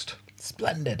the east.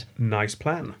 Splendid. Nice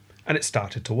plan. And it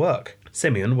started to work.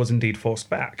 Simeon was indeed forced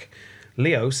back.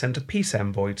 Leo sent a peace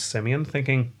envoy to Simeon,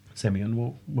 thinking,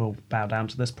 Simeon will bow down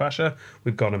to this pressure.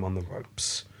 We've got him on the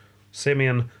ropes.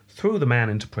 Simeon threw the man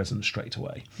into prison straight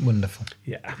away. Wonderful.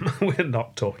 Yeah, we're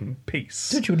not talking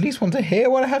peace. Did you at least want to hear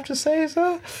what I have to say,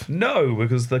 sir? No,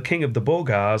 because the king of the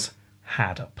Bulgars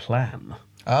had a plan.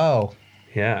 Oh.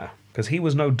 Yeah, because he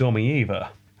was no dummy either.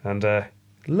 And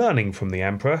learning from the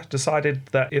emperor, decided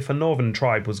that if a northern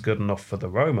tribe was good enough for the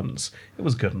Romans, it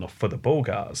was good enough for the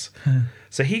Bulgars.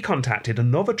 So he contacted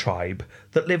another tribe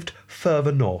that lived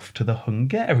further north to the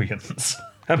Hungarians.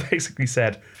 And basically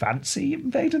said, fancy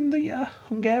invading the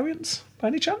Hungarians, by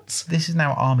any chance? This is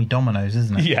now Army Dominoes,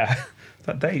 isn't it? Yeah.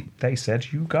 But they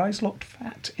said you guys looked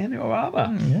fat in your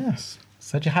armour. Yes.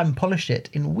 Said you hadn't polished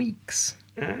it in weeks.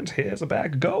 And here's a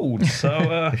bag of gold.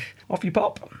 So off you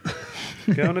pop.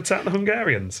 Go and attack the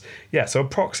Hungarians. Yeah, so a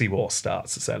proxy war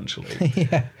starts, essentially.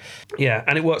 Yeah. Yeah,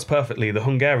 and it works perfectly. The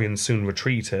Hungarians soon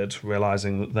retreated,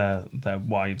 realising that their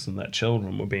wives and their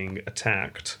children were being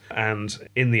attacked. And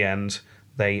in the end,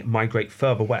 they migrate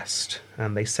further west,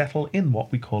 and they settle in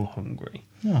what we call Hungary.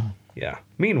 Oh. Yeah.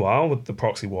 Meanwhile, with the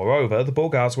proxy war over, the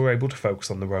Bulgars were able to focus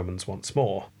on the Romans once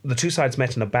more. The two sides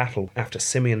met in a battle after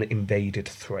Simeon invaded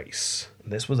Thrace.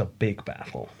 This was a big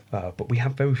battle, but we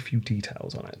have very few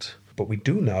details on it. But we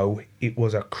do know it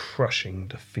was a crushing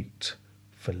defeat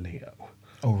for Leo.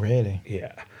 Oh, really?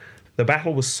 Yeah. The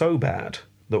battle was so bad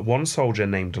that one soldier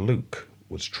named Luke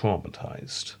was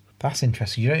traumatised. That's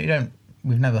interesting. You don't.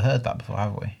 We've never heard that before,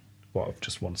 have we? What, of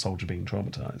just one soldier being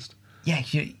traumatised? Yeah,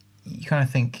 you kind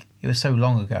of think it was so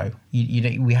long ago.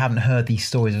 We haven't heard these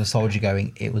stories of a soldier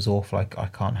going, it was awful, I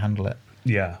can't handle it.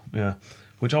 Yeah, yeah.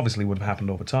 Which obviously would have happened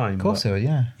over time. Of course it would,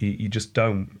 yeah. You just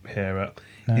don't hear it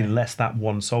unless that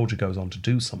one soldier goes on to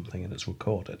do something and it's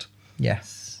recorded.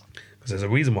 Yes. Because there's a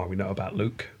reason why we know about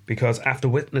Luke. Because after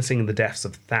witnessing the deaths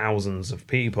of thousands of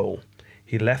people,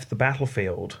 he left the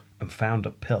battlefield and found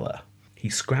a pillar. He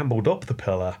scrambled up the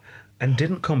pillar and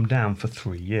didn't come down for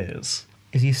 3 years.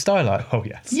 Is he a stylight? Oh,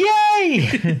 yes. Yay!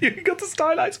 You got the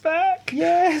stylights back!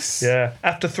 Yes! Yeah.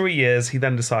 After 3 years, he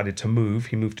then decided to move.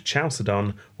 He moved to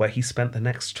Chalcedon, where he spent the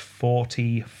next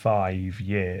 45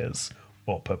 years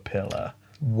up a pillar.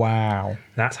 Wow.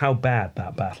 That's how bad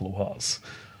that battle was.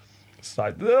 It's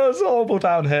like, it's horrible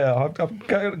down here. I'm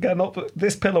getting up.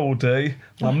 This pillar will do.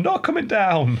 I'm not coming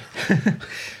down.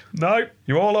 No,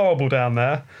 you're all horrible down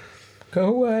there. Go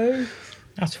away.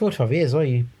 After 45 years,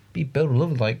 you build a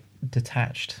lovely,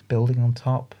 detached building on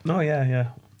top. Oh, yeah, yeah.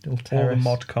 Little All the terrace.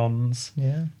 mod cons.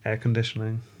 Yeah. Air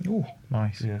conditioning. Ooh,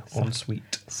 nice. Yeah,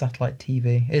 ensuite. Satellite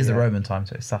TV. It is the Roman time,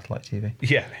 so it's satellite TV.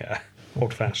 Yeah, yeah.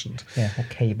 Old-fashioned. Yeah, or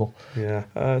cable. Yeah.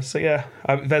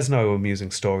 There's no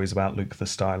amusing stories about Luke the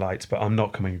Stylight, but I'm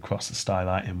not coming across the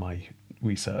Stylight in my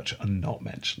research and not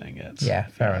mentioning it. Yeah,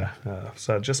 fair enough.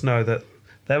 So just know that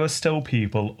there are still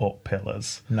people up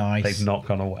pillars. Nice. They've not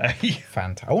gone away.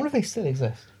 Fantastic. I wonder if they still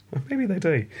exist. Maybe they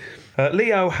do.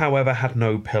 Leo, however, had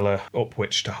no pillar up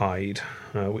which to hide,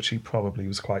 which he probably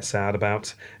was quite sad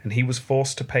about, and he was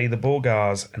forced to pay the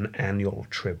Bulgars an annual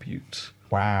tribute.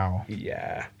 Wow.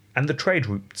 Yeah. And the trade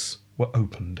routes were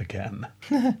opened again.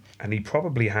 And he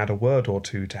probably had a word or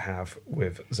two to have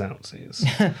with Zaltzes.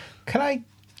 Can I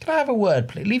have a word,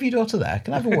 please? Leave your daughter there.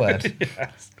 Can I have a word?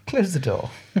 Yes. Close the door.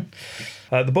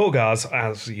 The Bulgars,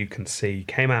 as you can see,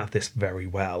 came out of this very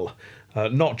well.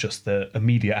 Not just the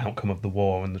immediate outcome of the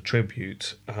war and the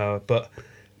tribute, but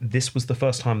this was the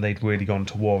first time they'd really gone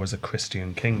to war as a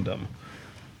Christian kingdom.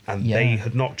 And they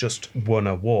had not just won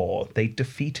a war, they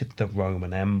defeated the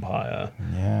Roman Empire.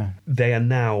 Yeah. They are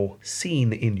now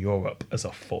seen in Europe as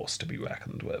a force to be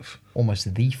reckoned with.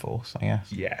 Almost the force, I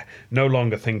guess. Yeah. No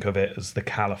longer think of it as the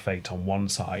caliphate on one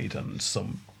side and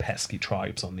some pesky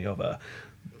tribes on the other.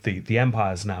 The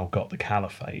empire's now got the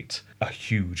caliphate, a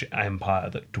huge empire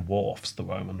that dwarfs the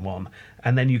Roman one.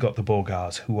 And then you got the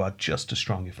Bulgars, who are just as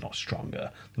strong, if not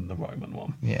stronger, than the Roman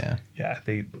one. Yeah. Yeah,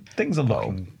 things are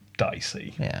looking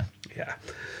dicey. Yeah. Yeah.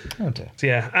 Oh dear. So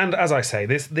yeah, and as I say,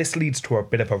 this leads to a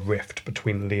bit of a rift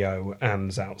between Leo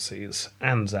and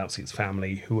Zaltzes'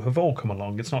 family, who have all come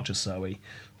along. It's not just Zoe.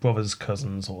 Brothers,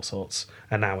 cousins, all sorts,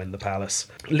 are now in the palace.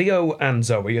 Leo and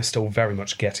Zoe are still very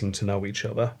much getting to know each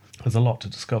other. There's a lot to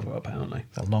discover, apparently.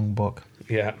 A long book.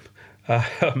 Yeah.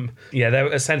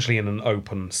 They're essentially in an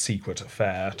open, secret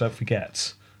affair. Don't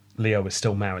forget, Leo is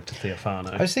still married to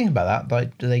Theophano. I was thinking about that.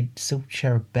 Like, do they still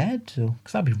share a bed?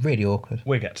 Because that'd be really awkward.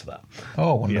 We'll get to that.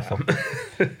 Oh, wonderful.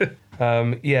 Yeah.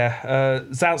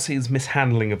 Zaltzi's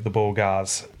mishandling of the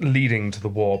Bulgars leading to the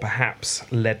war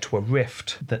perhaps led to a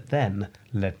rift that then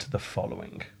led to the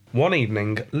following. One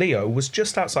evening, Leo was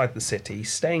just outside the city,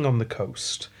 staying on the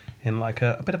coast in like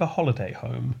a bit of a holiday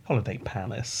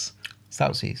palace.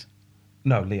 Zaltzi's.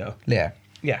 No, Leo. Leo.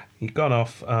 Yeah, he'd gone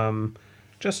off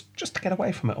just to get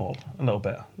away from it all a little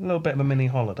bit of a mini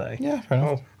holiday. Yeah, fair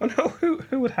enough. Oh no,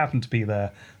 who would happen to be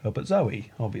there? Oh, but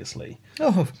Zoe, obviously.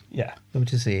 Oh, Yeah. lovely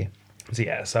to see you.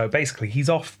 So basically he's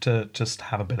off to just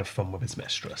have a bit of fun with his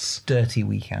mistress. Dirty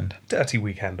weekend. Dirty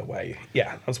weekend away.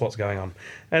 Yeah, that's what's going on.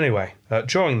 Anyway,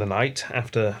 during the night,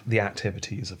 after the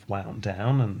activities have wound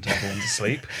down and everyone's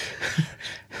asleep...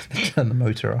 Turn the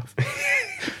motor off.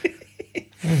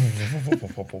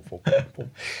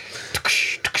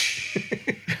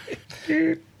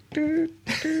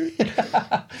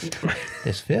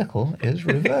 This vehicle is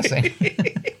reversing.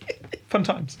 Fun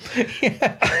times.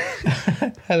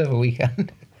 Hell of a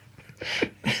weekend.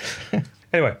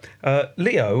 Anyway,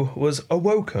 Leo was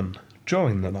awoken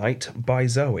during the night by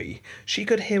Zoe. She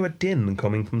could hear a din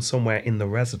coming from somewhere in the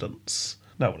residence.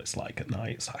 Know what it's like at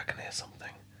night. It's like, I can hear something.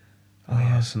 Oh,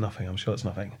 yeah, it's nothing. I'm sure it's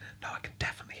nothing. No, I can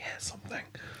definitely hear something.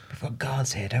 We've got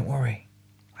guards here, don't worry.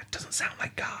 It doesn't sound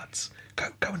like guards.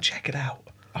 Go and check it out.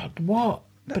 What?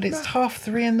 No, but it's no.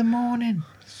 3:30 in the morning.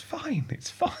 It's fine.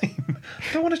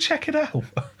 I don't want to check it out.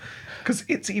 Because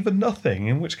it's either nothing,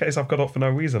 in which case I've got off for no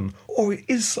reason, or it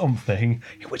is something,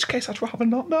 in which case I'd rather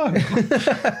not know.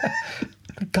 The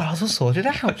guards will sort it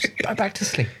out. Just go back to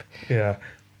sleep. Yeah.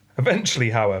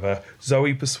 Eventually, however,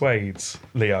 Zoe persuades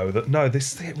Leo that no,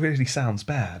 it really sounds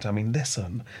bad. I mean,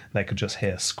 listen. They could just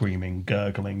hear screaming,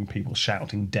 gurgling, people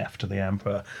shouting death to the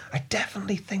Emperor. I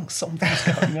definitely think something's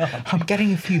going on. I'm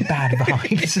getting a few bad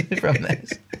vibes from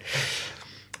this.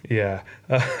 Yeah.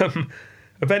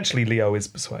 Eventually, Leo is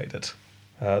persuaded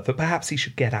that perhaps he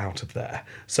should get out of there.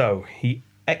 So he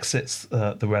exits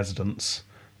the residence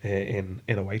in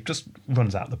a way, just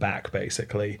runs out the back,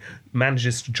 basically,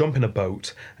 manages to jump in a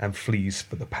boat and flees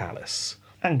for the palace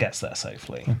and gets there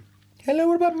safely. Hello,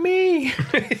 what about me?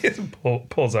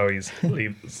 Poor Zoe's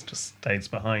leaves, just stays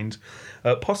behind.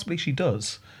 Possibly she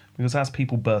does, because as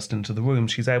people burst into the room,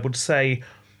 she's able to say,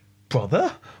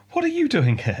 "Brother, what are you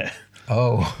doing here?"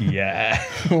 Oh. Yeah.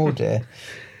 Oh, dear.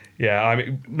 Yeah,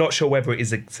 I'm not sure whether it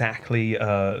is exactly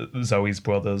Zoe's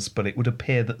brothers, but it would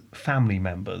appear that family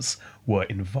members were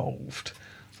involved.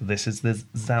 So this is the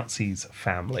Zaltzi's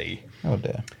family. Oh,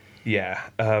 dear. Yeah.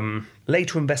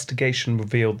 Later investigation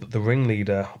revealed that the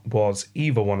ringleader was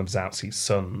either one of Zaltzi's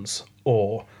sons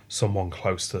or someone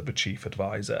close to the chief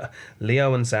advisor.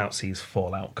 Leo and Zaltzi's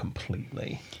fall out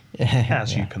completely,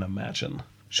 as you can imagine.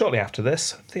 Shortly after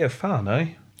this,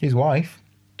 Theophano His wife.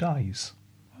 dies.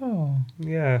 Oh.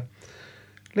 Yeah.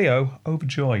 Leo,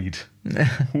 overjoyed.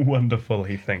 Wonderful,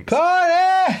 he thinks.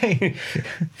 Party!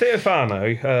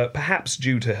 Theophano, perhaps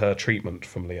due to her treatment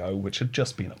from Leo, which had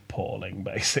just been appalling,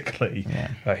 basically,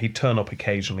 he'd turn up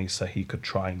occasionally so he could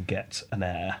try and get an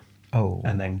heir. Oh.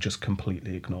 And then just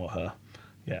completely ignore her.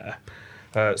 Yeah.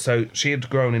 So she had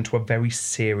grown into a very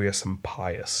serious and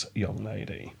pious young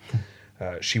lady.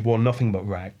 She wore nothing but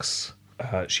rags.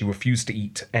 She refused to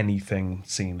eat anything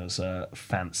seen as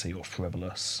fancy or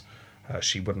frivolous.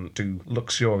 She wouldn't do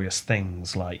luxurious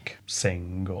things like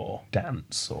sing or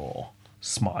dance or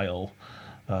smile.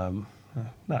 No,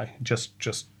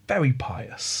 just very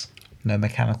pious. No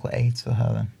mechanical aids for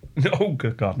her then. Oh,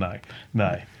 good God, no.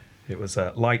 No. It was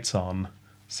lights on,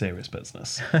 serious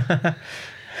business.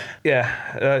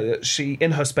 She,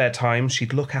 in her spare time,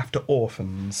 she'd look after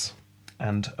orphans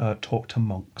and talk to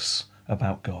monks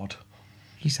about God.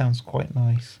 He sounds quite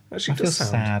nice. She I feel does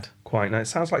sound sad. quite nice. It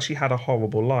sounds like she had a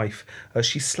horrible life.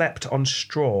 She slept on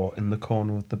straw in the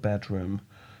corner of the bedroom.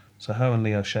 So her and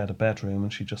Leo shared a bedroom,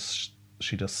 and she just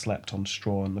slept on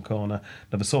straw in the corner.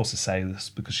 Now the sources say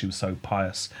this because she was so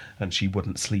pious, and she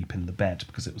wouldn't sleep in the bed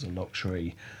because it was a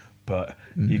luxury. But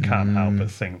you can't help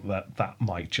but think that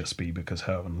might just be because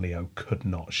her and Leo could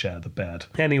not share the bed.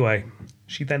 Anyway,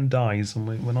 she then dies, and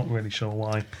we're not really sure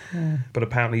why. But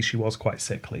apparently she was quite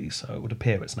sickly, so it would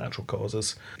appear it's natural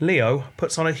causes. Leo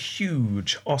puts on a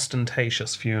huge,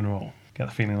 ostentatious funeral. Get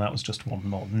the feeling that was just one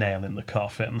more nail in the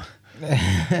coffin.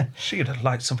 She'd have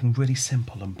liked something really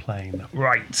simple and plain.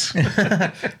 Right.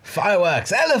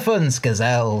 Fireworks, elephants,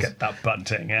 gazelles. Get that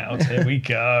bunting out. Here we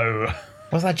go.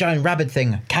 What's that giant rabbit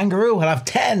thing? Kangaroo, I'll have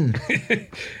 10.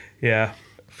 Yeah.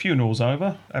 Funeral's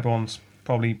over. Everyone's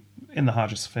probably in the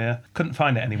Hagia Sophia. Couldn't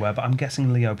find it anywhere, but I'm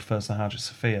guessing Leo prefers the Hagia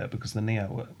Sophia because the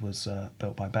Neo was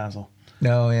built by Basil.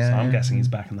 Oh, yeah. So I'm guessing he's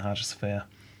back in the Hagia Sophia.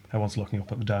 Everyone's looking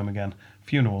up at the dome again.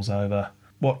 Funeral's over.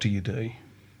 What do you do?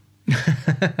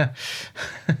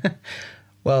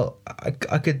 Well,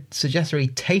 I could suggest a very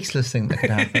tasteless thing that could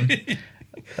happen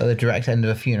at the direct end of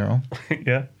a funeral.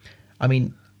 Yeah. I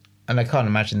mean, and I can't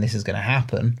imagine this is going to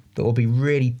happen, but it will be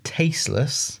really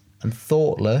tasteless and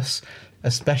thoughtless,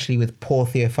 especially with poor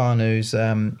Theophano's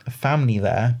family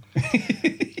there,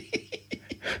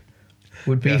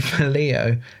 would be for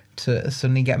Leo to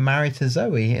suddenly get married to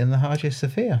Zoe in the Hagia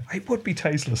Sophia. It would be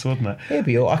tasteless, wouldn't it? It'd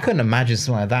be. I couldn't imagine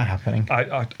something like that happening.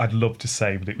 I'd love to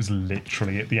say that it was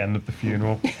literally at the end of the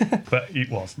funeral, but it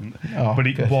wasn't. Oh, but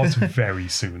it good. was very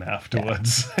soon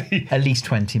afterwards. At least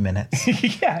 20 minutes.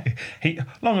 Yeah,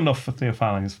 long enough for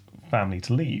Theophany's family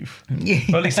to leave. Yeah.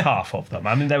 Or at least half of them.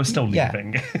 I mean, they were still Yeah.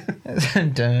 leaving.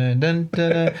 Dun, dun, dun,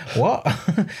 dun. What?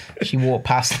 She walked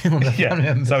past all the family Yeah,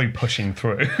 members. Zoe pushing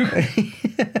through.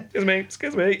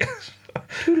 Excuse me.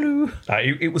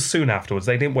 It was soon afterwards.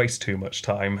 They didn't waste too much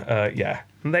time. Yeah.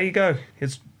 And there you go.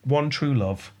 His one true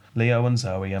love. Leo and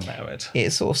Zoe are married.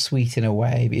 It's sort of sweet in a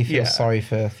way, but you feel Yeah. sorry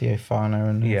for Theophano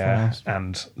and everyone Yeah. else.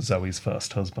 And Zoe's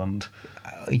first husband.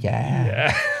 Yeah.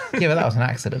 Yeah. Yeah, but that was an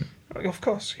accident. Of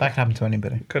course. That could happen to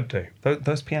anybody. Could do.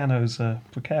 Those pianos are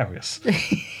precarious.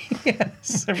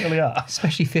 Yes. They really are.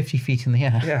 Especially 50 feet in the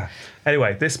air. Yeah.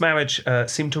 Anyway, this marriage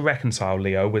seemed to reconcile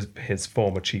Leo with his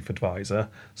former chief advisor,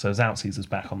 so Zaltzes is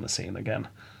back on the scene again.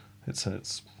 It's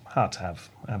hard to have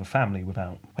a family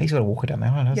without. He's got to walk her down the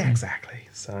aisle, hasn't Yeah, he? exactly.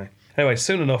 So anyway,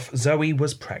 soon enough, Zoe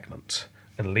was pregnant,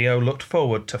 and Leo looked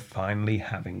forward to finally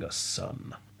having a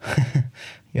son.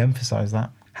 You emphasise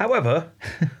that. However,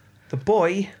 the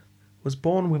boy was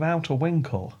born without a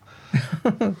winkle,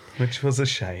 which was a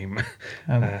shame.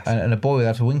 And a boy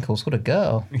without a winkle's got a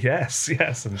girl. Yes,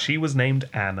 and she was named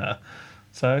Anna.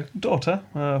 So, daughter,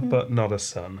 but not a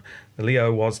son.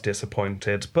 Leo was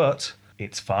disappointed, but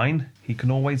it's fine. He can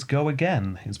always go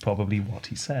again, is probably what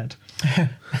he said.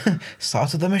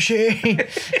 Start of the machine.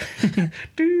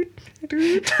 Doot,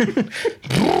 doot.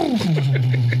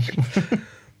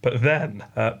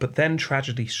 But then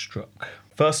tragedy struck.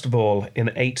 First of all, in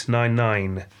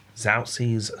 899,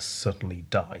 Zaltzes suddenly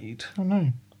died. Oh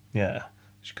no. Yeah,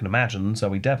 as you can imagine,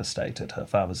 Zoe devastated. Her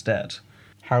father's dead.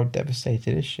 How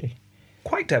devastated is she?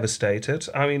 Quite devastated.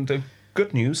 I mean, the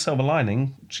good news, silver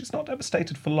lining, she's not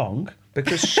devastated for long,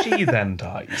 because she then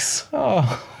dies.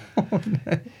 Oh.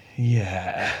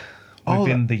 Yeah. Oh,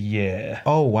 Within the year.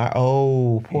 Oh, wow.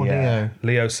 Oh, poor Leo.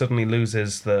 Leo suddenly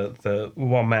loses the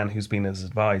one man who's been his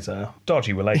advisor.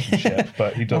 Dodgy relationship,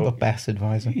 but he Not the does. best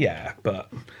advisor. Yeah,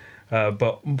 but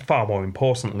far more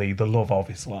importantly, the love of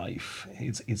his life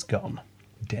is gone,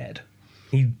 dead.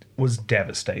 He was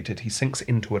devastated. He sinks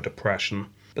into a depression.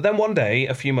 But then one day,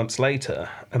 a few months later,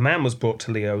 a man was brought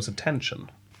to Leo's attention.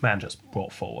 Man just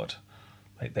brought forward.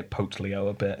 They poked Leo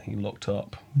a bit. He looked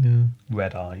up,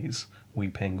 red eyes,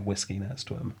 weeping, whiskey next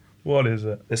to him. What is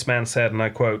it? This man said, and I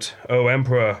quote, "O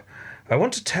Emperor, I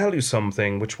want to tell you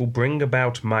something which will bring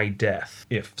about my death,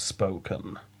 if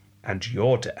spoken, and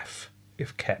your death,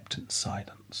 if kept in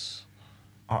silence."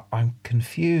 I'm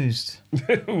confused.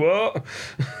 What?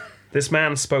 This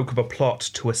man spoke of a plot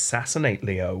to assassinate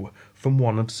Leo from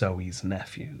one of Zoe's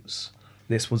nephews.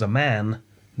 This was a man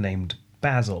named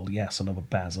Basil. Yes, another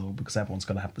Basil, because everyone's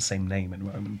going to have the same name in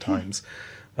Roman times.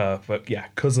 But yeah,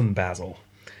 cousin Basil.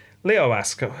 Leo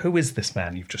asked, "Who is this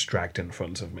man you've just dragged in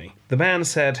front of me?" The man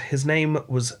said his name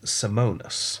was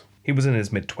Simonus. He was in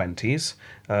his mid-20s.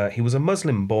 He was a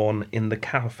Muslim born in the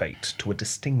Caliphate to a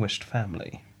distinguished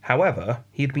family. However,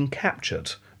 he had been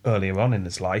captured earlier on in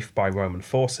his life by Roman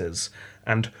forces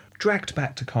and dragged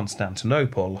back to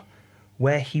Constantinople,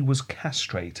 where he was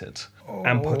castrated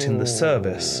and put in the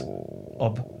service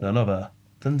of none other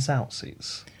than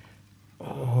Zaltzes.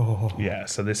 Yeah,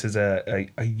 so this is a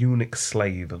eunuch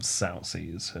slave of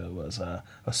Zaltzes, who was a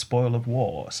spoil of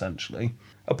war, essentially.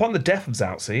 Upon the death of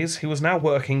Zaltzes, he was now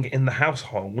working in the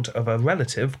household of a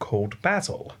relative called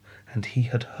Basil, and he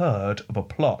had heard of a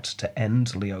plot to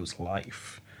end Leo's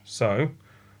life. So,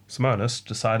 Simonus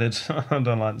decided, I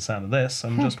don't like the sound of this,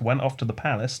 and just went off to the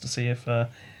palace to see if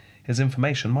his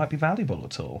information might be valuable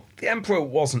at all. The Emperor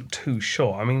wasn't too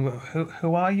sure. I mean,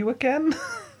 who are you again?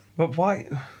 But why...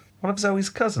 One of Zoe's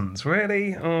cousins,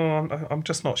 really? Oh, I'm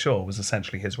just not sure, was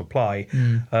essentially his reply.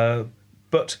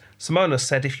 But Simonus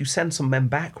said, if you send some men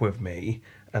back with me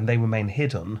and they remain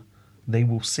hidden, they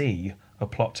will see a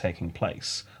plot taking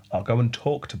place. I'll go and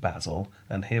talk to Basil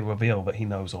and he'll reveal that he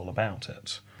knows all about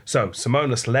it. So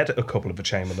Simonus led a couple of the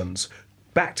chamberlains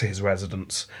back to his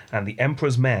residence, and the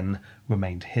Emperor's men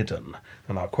remained hidden.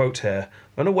 And I'll quote here,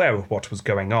 "Unaware of what was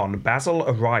going on, Basil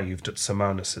arrived at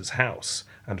Simonus's house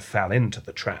and fell into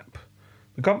the trap.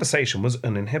 The conversation was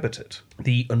uninhibited.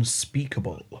 The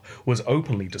unspeakable was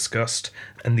openly discussed,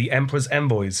 and the Emperor's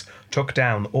envoys took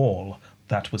down all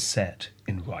that was said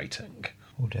in writing.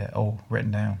 Oh dear. Oh,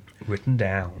 written down. Written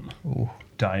down. Oh,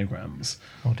 Diagrams.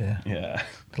 oh dear. Yeah.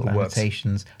 The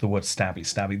annotations. The word stabby,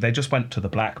 stabby. They just went to the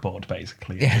blackboard,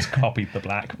 basically, and just copied the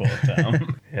blackboard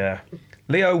down. Yeah.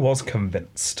 Leo was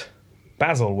convinced.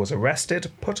 Basil was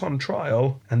arrested, put on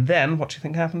trial, and then, what do you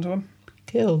think happened to him?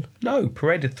 Killed. No,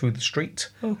 paraded through the street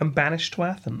and banished to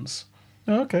Athens.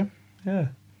 Oh, okay. Yeah.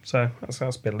 So that's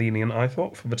a bit lenient, I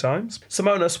thought, for the times.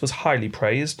 Simonus was highly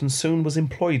praised and soon was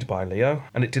employed by Leo,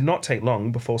 and it did not take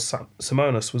long before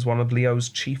Simonus was one of Leo's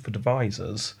chief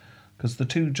advisors, because the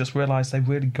two just realised they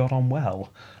really got on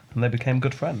well, and they became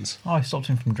good friends. Oh, I stopped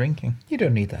him from drinking. You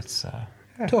don't need that, sir.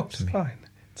 Yeah, Talk to it's me. fine.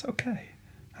 It's okay.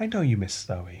 I know you miss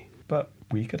Zoe, but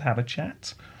we could have a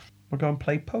chat. We'll go and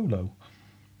play polo.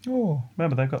 Oh.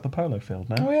 Remember, they've got the polo field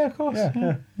now. Oh, yeah, of course.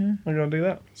 Yeah. We're going to do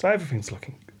that. So everything's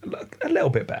looking a little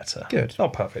bit better. Good.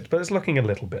 Not perfect, but it's looking a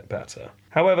little bit better.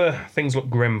 However, things look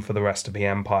grim for the rest of the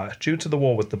empire. Due to the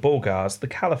war with the Bulgars, the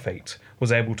Caliphate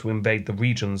was able to invade the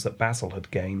regions that Basil had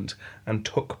gained and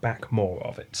took back more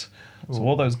of it. So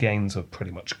all those gains are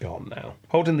pretty much gone now.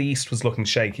 Holding the east was looking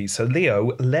shaky, so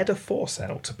Leo led a force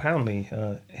out, apparently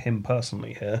him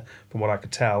personally here, from what I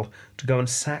could tell, to go and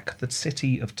sack the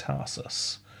city of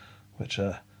Tarsus, which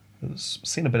has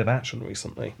seen a bit of action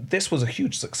recently. This was a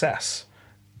huge success.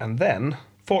 And then,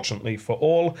 fortunately for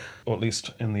all, or at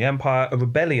least in the empire, a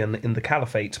rebellion in the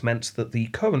caliphate meant that the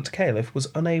current caliph was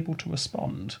unable to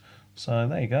respond. So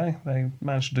there you go. They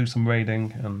managed to do some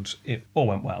raiding and it all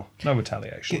went well. No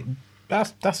retaliation.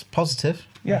 That's positive.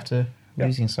 Yeah. After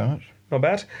losing so much. Not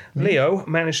bad. Leo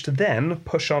managed to then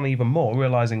push on even more,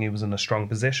 realising he was in a strong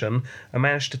position, and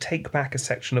managed to take back a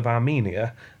section of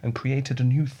Armenia and created a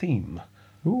new theme.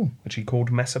 Ooh. Which he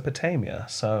called Mesopotamia.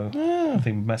 So I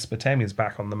think Mesopotamia is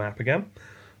back on the map again,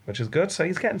 which is good. So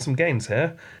he's getting some gains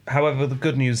here. However, the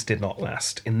good news did not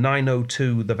last. In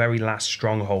 902, the very last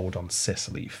stronghold on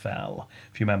Sicily fell.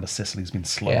 If you remember, Sicily's been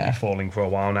slowly falling for a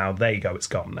while now. There you go, it's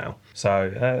gone now.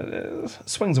 So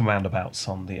swings and roundabouts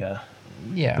on the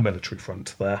military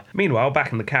front there. Meanwhile,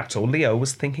 back in the capital, Leo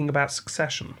was thinking about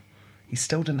succession. He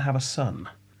still didn't have a son.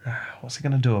 What's he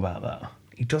going to do about that?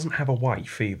 He doesn't have a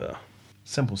wife either.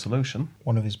 Simple solution.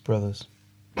 One of his brothers.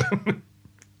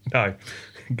 No,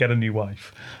 get a new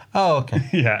wife. Oh, okay.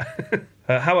 Yeah.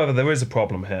 However, there is a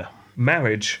problem here.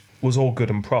 Marriage was all good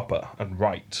and proper and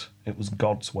right. It was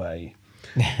God's way.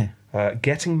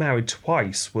 Getting married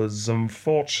twice was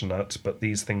unfortunate, but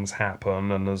these things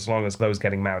happen, and as long as those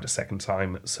getting married a second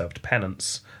time served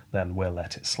penance, then we'll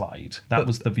let it slide. That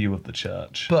was the view of the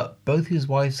church. But both his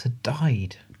wives had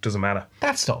died. Doesn't matter.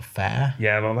 That's not fair.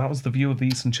 Yeah, well, that was the view of the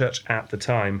Eastern Church at the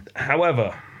time.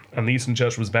 However, and the Eastern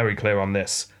Church was very clear on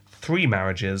this, 3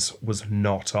 marriages was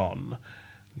not on.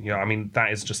 Yeah, I mean,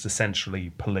 that is just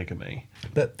essentially polygamy.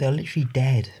 But they're literally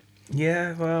dead.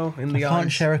 Yeah, well, I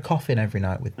can't share a coffin every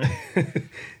night with them.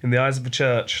 In the eyes of the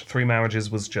church, 3 marriages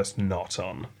was just not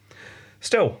on.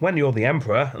 Still, when you're the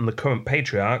emperor and the current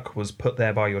patriarch was put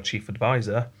there by your chief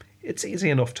advisor, it's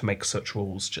easy enough to make such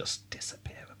rules just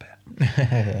disappear a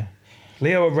bit.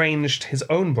 Leo arranged his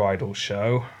own bridal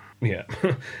show,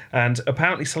 and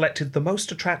apparently selected the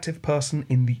most attractive person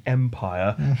in the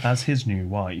empire as his new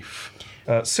wife.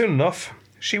 Soon enough,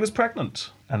 she was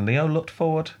pregnant, and Leo looked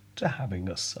forward to having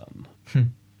a son.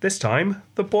 This time,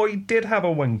 the boy did have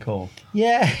a winkle.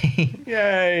 Yay!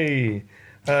 Yay!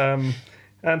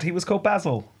 And he was called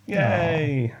Basil.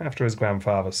 Yay! Aww. After his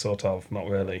grandfather, sort of, not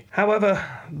really. However,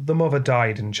 the mother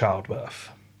died in childbirth.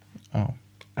 Oh.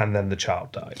 And then the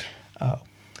child died. Oh.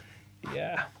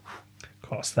 Yeah.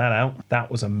 Cross that out. That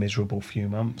was a miserable few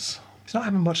months. He's not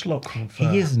having much luck.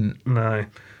 He isn't. No.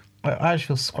 I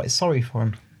actually feel quite sorry for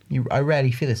him. I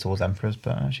rarely feel this towards emperors,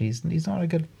 but actually he's not a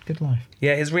good life.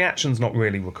 Yeah, his reaction's not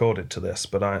really recorded to this,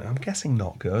 but I'm guessing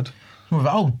not good.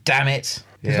 Oh, damn it.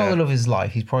 It's Yeah. not the love of his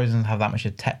life. He probably doesn't have that much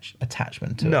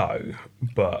attachment to it. No,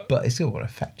 but It's still going to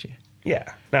affect you.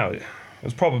 yeah. Now, it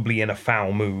was probably in a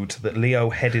foul mood that Leo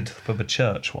headed for the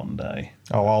church one day.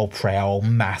 Oh, I'll pray. I'll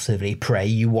massively pray.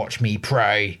 You watch me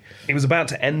pray. He was about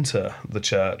to enter the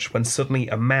church when suddenly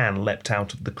a man leapt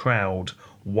out of the crowd,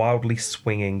 wildly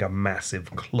swinging a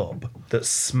massive club that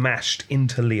smashed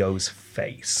into Leo's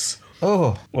face.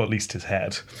 Oh. Or at least his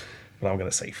head. But I'm going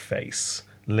to say face.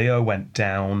 Leo went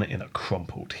down in a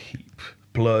crumpled heap.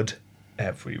 Blood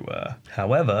everywhere.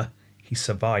 However, he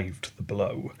survived the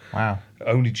blow. Wow.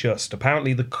 Only just.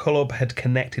 Apparently the club had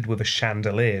connected with a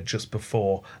chandelier just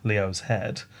before Leo's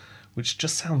head, which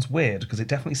just sounds weird because it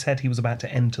definitely said he was about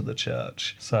to enter the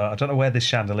church. So I don't know where this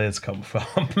chandelier's come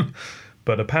from,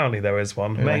 but apparently there is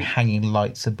one. Maybe like hanging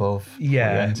lights above.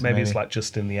 Yeah, maybe it's like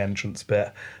just in the entrance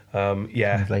bit.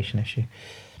 Yeah. Translation issue.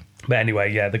 But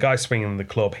anyway, yeah, the guy swinging the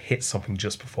club hit something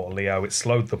just before Leo. It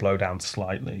slowed the blow down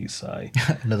slightly, so...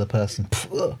 Another person.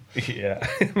 Yeah,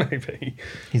 maybe.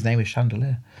 His name is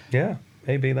Chandelier. Yeah,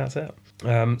 maybe that's it.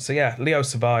 So yeah, Leo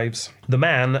survives. The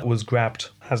man was grabbed.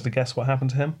 Has to guess what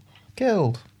happened to him?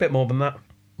 Killed. Bit more than that.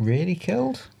 Really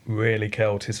killed? Really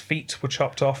killed. His feet were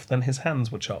chopped off, then his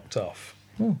hands were chopped off.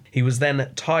 Oh. He was then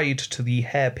tied to the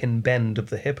hairpin bend of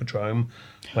the hippodrome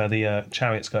where the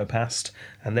chariots go past,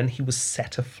 and then he was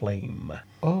set aflame.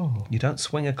 Oh. You don't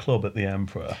swing a club at the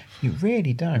Emperor. You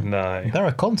really don't. No. There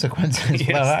are consequences for that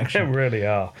Yes, action. there really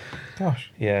are.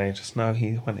 Gosh. Yeah, you just know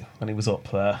when he was up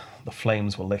there, the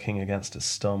flames were licking against his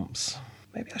stumps.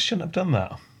 Maybe I shouldn't have done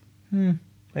that.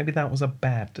 Maybe that was a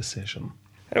bad decision.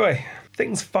 Anyway,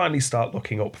 things finally start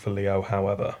looking up for Leo,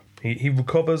 however. He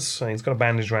recovers, he's got a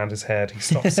bandage around his head, he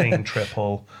stops seeing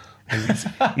triple,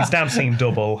 he's down seeing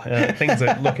double, things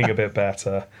are looking a bit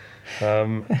better.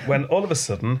 When all of a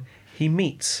sudden, he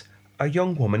meets a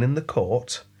young woman in the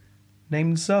court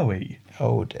named Zoe.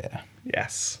 Oh dear.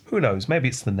 Yes. Who knows? Maybe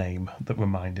it's the name that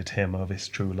reminded him of his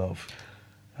true love.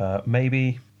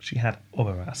 Maybe she had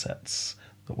other assets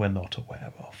that we're not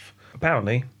aware of.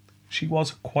 Apparently, she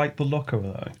was quite the looker,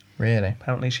 though. Really?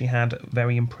 Apparently, she had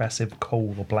very impressive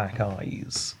coal black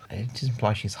eyes. It just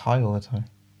implies she's high all the time.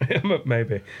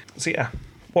 Maybe. So, yeah.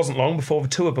 Wasn't long before the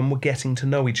two of them were getting to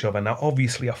know each other. Now,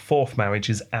 obviously, a fourth marriage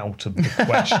is out of the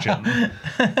question.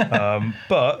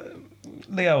 But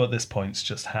Leo, at this point, is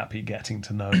just happy getting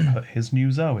to know his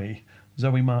new Zoe.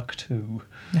 Zoe Mark II.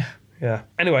 Yeah.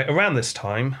 Anyway, around this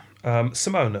time,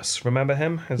 Simonus, remember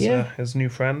him? His new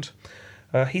friend?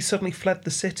 He suddenly fled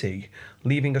the city,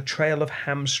 leaving a trail of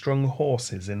hamstrung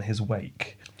horses in his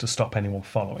wake to stop anyone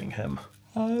following him.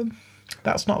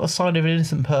 That's not the sign of an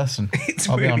innocent person.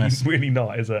 I'll be honest. Really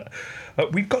not, is it?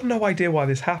 We've got no idea why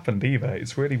this happened either.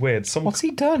 It's really weird. What's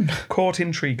he done? Court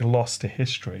intrigue lost to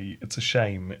history. It's a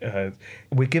shame.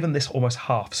 We're given this almost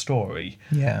half story.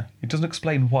 Yeah. It doesn't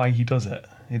explain why he does it.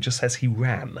 It just says he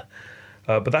ran.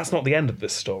 But that's not the end of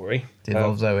this story. It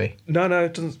involves Zoe. No,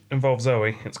 it doesn't involve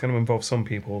Zoe. It's going to involve some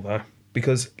people, though.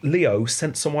 Because Leo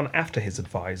sent someone after his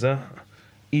advisor,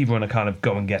 either in a kind of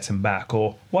go and get him back,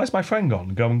 or why is my friend gone?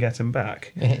 Go and get him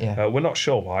back. Yeah. We're not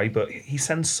sure why, but he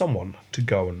sends someone to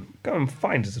go and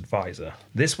find his advisor.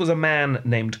 This was a man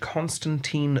named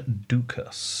Constantine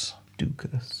Ducas.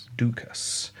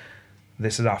 Ducas.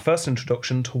 This is our first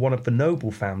introduction to one of the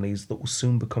noble families that will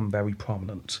soon become very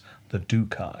prominent, the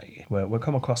Ducai. We'll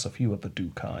come across a few of the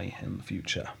Ducai in the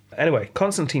future. Anyway,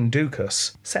 Constantine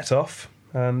Ducas set off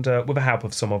and, with the help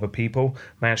of some other people,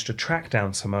 managed to track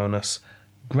down Simonus,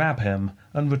 grab him,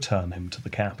 and return him to the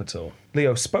capital.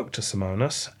 Leo spoke to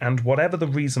Simonus, and whatever the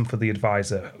reason for the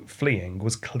advisor fleeing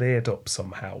was cleared up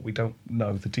somehow. We don't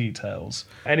know the details.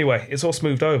 Anyway, it's all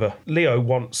smoothed over. Leo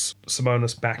wants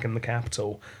Simonus back in the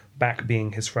capital, back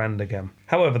being his friend again.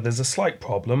 However, there's a slight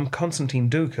problem. Constantine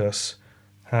Ducas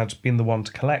had been the one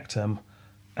to collect him,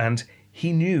 and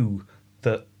he knew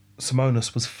that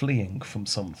Simonus was fleeing from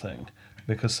something,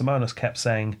 because Simonus kept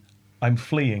saying, "I'm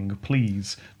fleeing,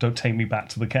 please, don't take me back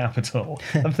to the capital,"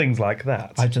 and things like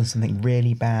that. I've done something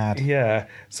really bad. Yeah,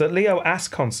 so Leo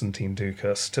asked Constantine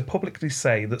Ducas to publicly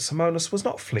say that Simonus was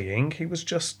not fleeing, he was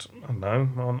just, I don't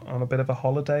know, on a bit of a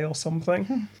holiday or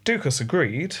something. Ducas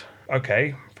agreed.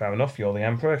 Okay, fair enough, you're the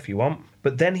emperor if you want.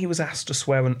 But then he was asked to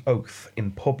swear an oath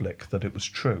in public that it was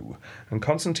true. And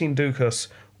Constantine Ducas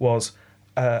was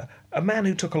a man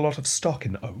who took a lot of stock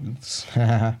in oaths.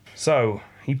 So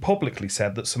he publicly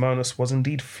said that Simonus was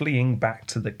indeed fleeing back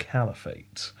to the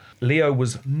caliphate. Leo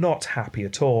was not happy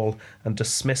at all and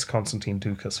dismissed Constantine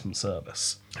Ducas from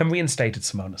service. And reinstated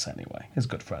Simonus anyway, his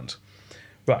good friend.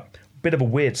 Right, bit of a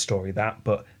weird story that,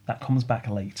 but that comes back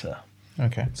later.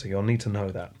 Okay. So you'll need to know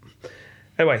that.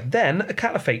 Anyway, then a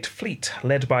caliphate fleet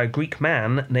led by a Greek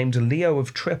man named Leo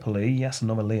of Tripoli, yes,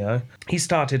 another Leo, he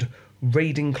started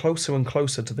raiding closer and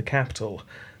closer to the capital.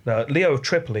 Now, Leo of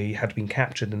Tripoli had been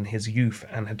captured in his youth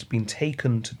and had been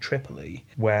taken to Tripoli,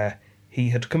 where he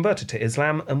had converted to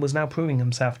Islam and was now proving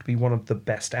himself to be one of the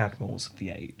best admirals of the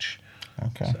age.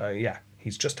 Okay. So, yeah,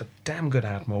 he's just a damn good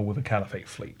admiral with a caliphate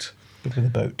fleet. Good with a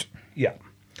boat. Yeah.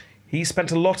 He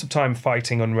spent a lot of time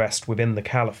fighting unrest within the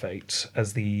caliphate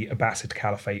as the Abbasid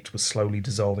caliphate was slowly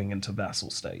dissolving into vassal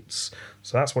states.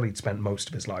 So that's what he'd spent most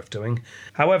of his life doing.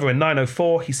 However, in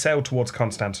 904, he sailed towards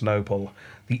Constantinople.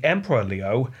 The Emperor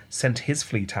Leo sent his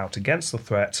fleet out against the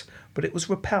threat, but it was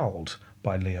repelled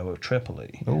by Leo of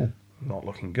Tripoli. Ooh. Not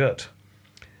looking good.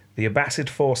 The Abbasid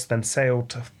force then sailed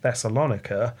to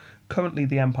Thessalonica, currently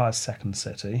the Empire's second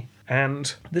city,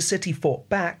 and the city fought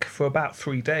back for about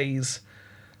 3 days,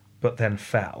 but then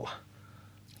fell.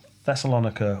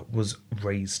 Thessalonica was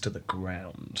razed to the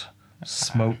ground.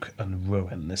 Smoke and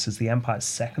ruin. This is the Empire's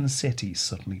second city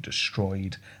suddenly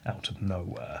destroyed out of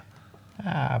nowhere.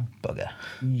 Ah, bugger.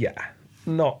 Yeah,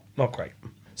 not great.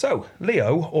 So,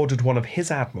 Leo ordered one of his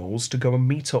admirals to go and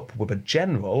meet up with a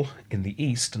general in the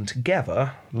east, and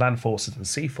together, land forces and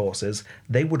sea forces,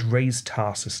 they would raze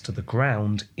Tarsus to the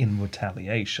ground in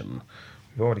retaliation.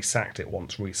 We've already sacked it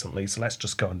once recently, so let's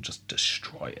just go and just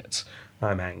destroy it.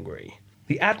 I'm angry.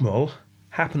 The admiral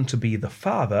happened to be the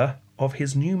father of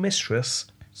his new mistress,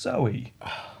 Zoe.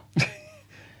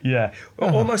 Yeah, it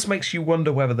almost makes you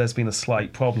wonder whether there's been a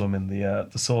slight problem in the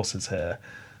sources here.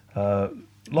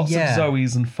 Lots of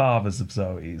Zoes and fathers of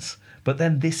Zoes. But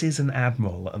then this is an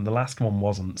admiral, and the last one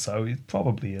wasn't, so it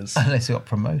probably is. Unless he got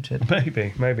promoted.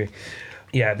 Maybe.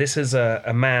 Yeah, this is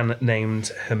a man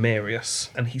named Himerius,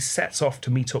 and he sets off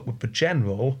to meet up with the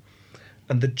general,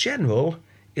 and the general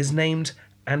is named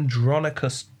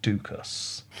Andronicus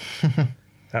Ducas.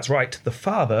 That's right, the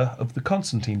father of the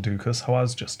Constantine Ducas who I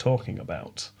was just talking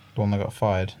about. The one that got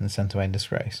fired and sent away in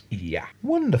disgrace. Yeah.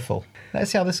 Wonderful.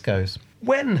 Let's see how this goes.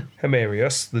 When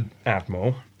Himerius, the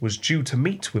admiral, was due to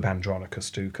meet with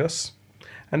Andronicus Ducas,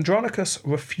 Andronicus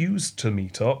refused to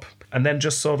meet up and then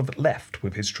just sort of left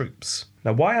with his troops.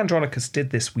 Now, why Andronicus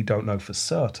did this, we don't know for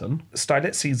certain.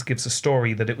 Stylitzes gives a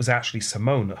story that it was actually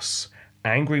Simonus,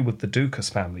 angry with the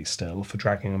Ducas family still for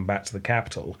dragging him back to the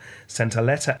capital, sent a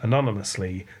letter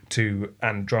anonymously to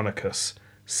Andronicus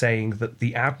saying that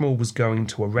the admiral was going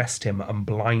to arrest him and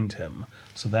blind him,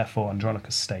 so therefore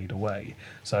Andronicus stayed away.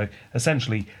 So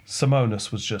essentially,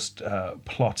 Simonus was just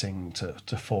plotting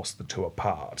to force the two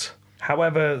apart.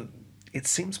 However, it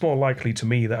seems more likely to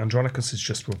me that Andronicus is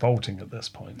just revolting at this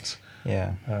point.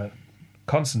 Yeah.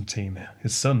 Constantine,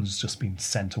 his son's just been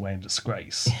sent away in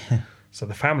disgrace. So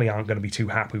the family aren't going to be too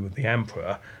happy with the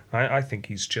emperor. I think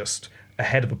he's just a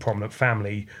head of a prominent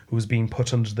family who was being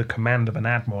put under the command of an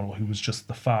admiral who was just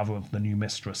the father of the new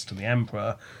mistress to the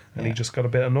emperor, and he just got a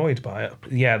bit annoyed by it.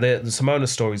 Yeah, the Simonus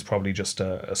story is probably just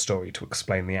a story to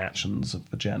explain the actions of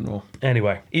the general.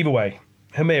 Anyway, either way,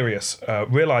 Himerius,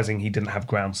 realising he didn't have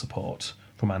ground support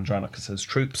from Andronicus's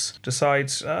troops,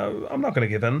 decides, I'm not going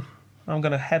to give in. I'm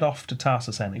going to head off to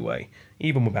Tarsus anyway.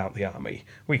 Even without the army,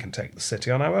 we can take the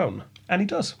city on our own. And he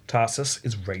does. Tarsus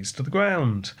is razed to the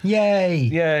ground. Yay!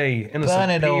 Yay!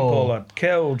 Innocent people are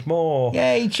killed more.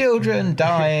 Yay! Children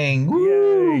dying.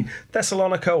 Woo! Yay!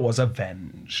 Thessalonica was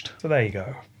avenged. So there you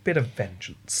go. Bit of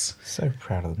vengeance. So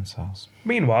proud of themselves.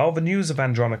 Meanwhile, the news of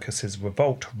Andronicus's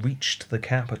revolt reached the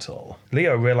capital.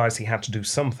 Leo realised he had to do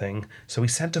something, so he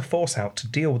sent a force out to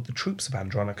deal with the troops of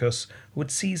Andronicus, who had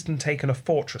seized and taken a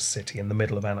fortress city in the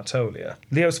middle of Anatolia.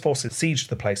 Leo's forces sieged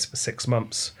the place for 6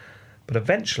 months, but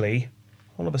eventually,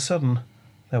 all of a sudden,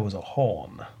 there was a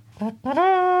horn. An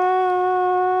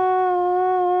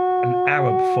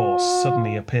Arab force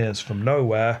suddenly appears from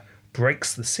nowhere,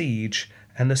 breaks the siege,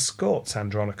 and escorts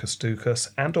Andronicus Ducas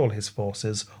and all his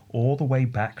forces all the way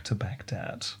back to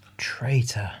Baghdad.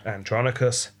 Traitor.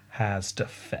 Andronicus has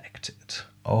defected.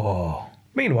 Oh.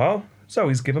 Meanwhile,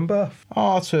 Zoe's given birth.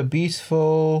 Oh, to a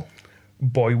beautiful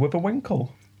boy with a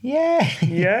winkle. Yay!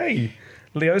 Yay!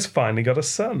 Leo's finally got a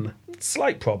son.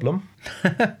 Slight problem.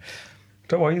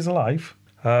 Don't worry, he's alive.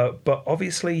 But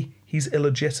obviously, he's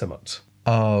illegitimate.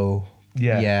 Oh.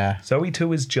 Yeah. Zoe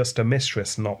too is just a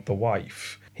mistress, not the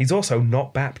wife. He's also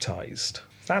not baptised.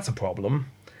 That's a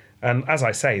problem. And as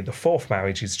I say, the 4th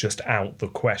marriage is just out the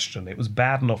question. It was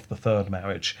bad enough the 3rd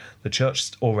marriage. The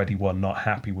church already were not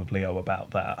happy with Leo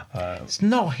about that. It's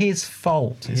not his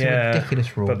fault. It's a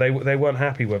ridiculous rule. But they weren't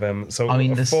happy with him. So the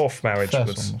 4th marriage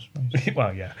was...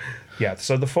 well, yeah. Yeah,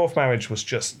 so the 4th marriage was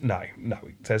just... No,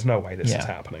 there's no way this is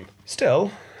happening.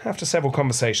 Still, after several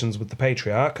conversations with the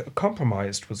patriarch, a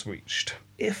compromise was reached.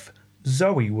 If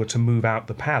Zoe were to move out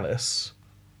the palace...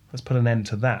 Let's put an end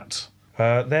to that.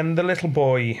 Then the little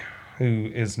boy,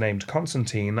 who is named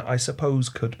Constantine, I suppose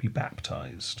could be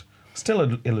baptised.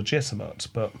 Still illegitimate,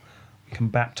 but you can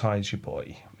baptise your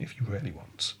boy if you really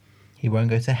want. He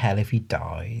won't go to hell if he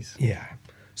dies. Yeah.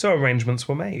 So arrangements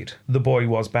were made. The boy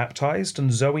was baptised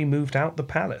and Zoe moved out the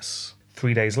palace.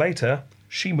 3 days later,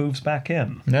 she moves back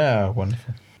in. Oh,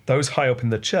 wonderful. Those high up in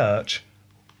the church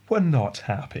were not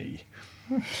happy,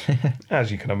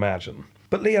 as you can imagine.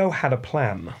 But Leo had a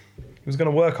plan. He was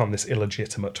going to work on this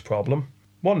illegitimate problem.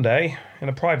 One day, in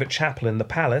a private chapel in the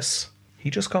palace, he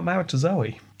just got married to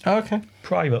Zoe. Oh, okay.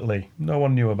 Privately. No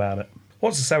one knew about it.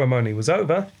 Once the ceremony was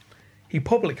over, he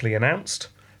publicly announced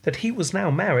that he was now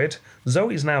married,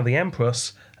 Zoe's now the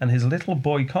Empress, and his little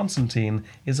boy Constantine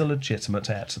is a legitimate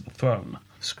heir to the throne.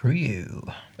 Screw you.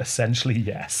 Essentially,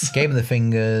 yes. Gave him the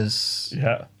fingers,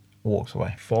 Yeah. walks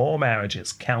away. 4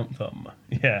 marriages, count them.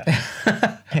 Yeah.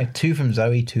 Yeah, 2 from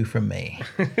Zoe, 2 from me.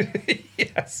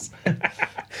 Yes.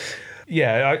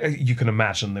 Yeah, you can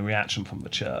imagine the reaction from the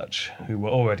church, who were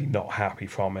already not happy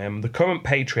from him. The current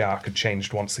patriarch had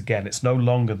changed once again. It's no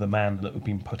longer the man that had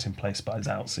been put in place by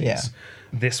Zalces. Yeah.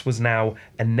 This was now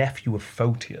a nephew of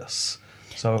Photius,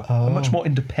 so a much more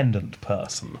independent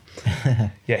person.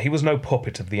 Yeah, he was no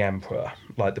puppet of the emperor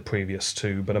like the previous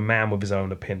 2, but a man with his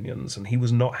own opinions, and he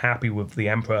was not happy with the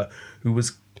emperor who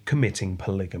was committing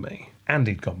polygamy. And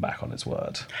he'd gone back on his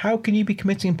word. How can you be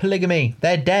committing polygamy?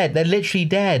 They're dead. They're literally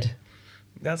dead.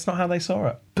 That's not how they saw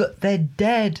it. But they're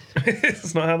dead.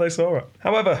 It's not how they saw it.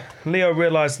 However, Leo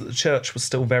realised that the church was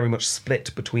still very much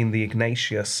split between the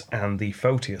Ignatius and the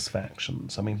Photius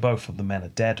factions. I mean, both of the men are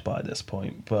dead by this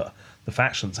point, but the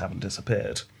factions haven't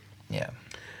disappeared. Yeah.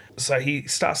 So he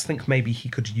starts to think maybe he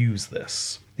could use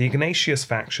this. The Ignatius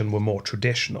faction were more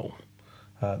traditional.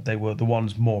 They were the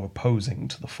ones more opposing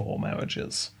to the 4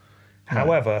 marriages.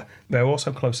 However, they're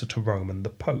also closer to Rome and the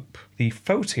Pope. The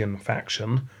Photian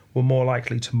faction were more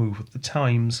likely to move with the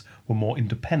times, were more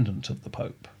independent of the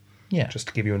Pope. Yeah. Just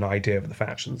to give you an idea of the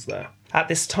factions there. At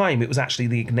this time, it was actually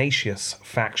the Ignatius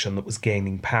faction that was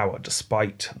gaining power,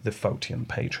 despite the Photian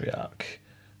patriarch.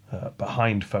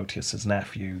 Behind Photius's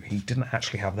nephew, he didn't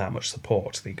actually have that much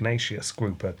support. The Ignatius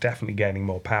group are definitely gaining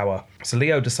more power. So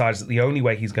Leo decides that the only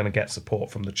way he's going to get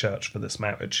support from the church for this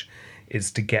marriage is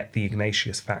to get the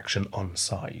Ignatius faction on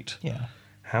side. Yeah.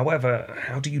 However,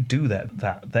 how do you do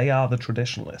that? They are the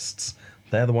traditionalists.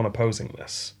 They're the one opposing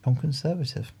this. I'm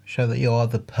conservative. Show that you are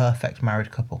the perfect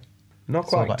married couple. Not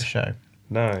That's all quite. about show.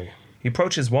 No. He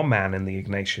approaches one man in the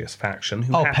Ignatius faction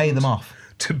who I'll pay happened them off.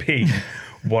 to be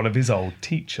one of his old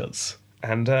teachers.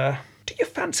 And do you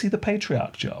fancy the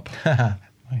patriarch job?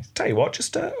 Nice. Tell you what,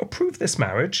 just approve this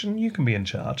marriage and you can be in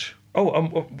charge. Oh,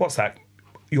 what's that?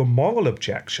 Your moral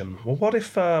objection? Well, what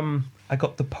if I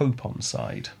got the Pope on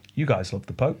side? You guys love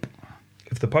the Pope.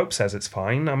 If the Pope says it's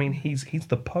fine, I mean, he's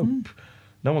the Pope.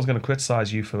 No one's going to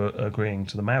criticise you for agreeing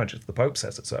to the marriage if the Pope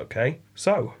says it's okay.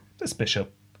 So, this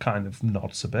bishop kind of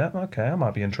nods a bit. Okay, I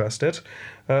might be interested.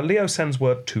 Leo sends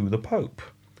word to the Pope.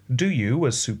 Do you,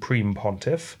 as Supreme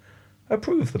Pontiff,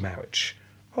 approve the marriage?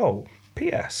 Oh,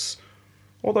 P.S.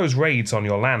 All those raids on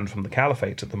your land from the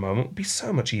Caliphate at the moment would be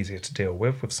so much easier to deal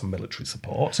with some military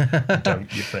support,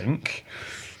 don't you think?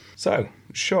 So,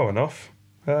 sure enough,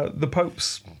 the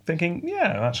Pope's thinking,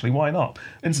 yeah, actually, why not?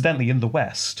 Incidentally, in the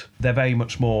West, they're very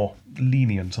much more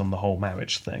lenient on the whole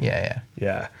marriage thing. Yeah.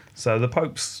 Yeah. So the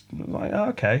Pope's like, oh,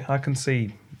 okay, I can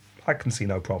see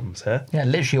no problems here. Yeah,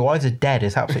 literally, why is it dead?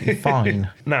 It's absolutely fine.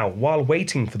 Now, while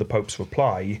waiting for the Pope's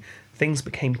reply, things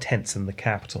became tense in the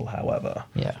capital, however.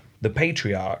 Yeah. The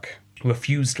Patriarch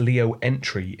refused Leo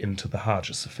entry into the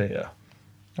Hagia Sophia.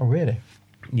 Oh, really?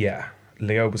 Yeah,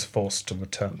 Leo was forced to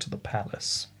return to the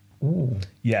palace. Ooh.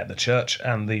 Yeah, the church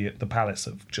and the palace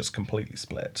have just completely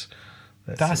split.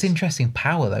 That's interesting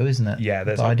power, though, isn't it? Yeah,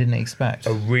 there's that I didn't expect.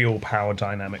 a real power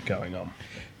dynamic going on.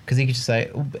 Because he could just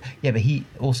say, yeah, but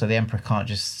the emperor can't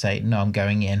just say, no, I'm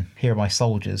going in. Here are my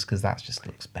soldiers, because that just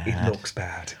looks bad. It looks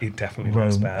bad. It definitely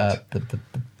looks Rome, bad. the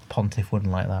pontiff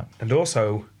wouldn't like that. And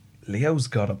also, Leo's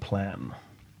got a plan.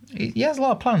 He has a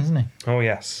lot of plans, doesn't he? Oh,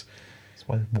 yes. That's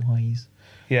why he's wise.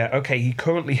 Yeah, okay, he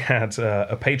currently had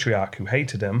a patriarch who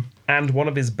hated him, and one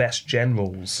of his best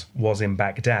generals was in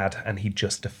Baghdad, and he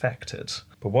just defected.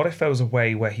 But what if there was a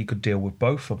way where he could deal with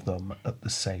both of them at the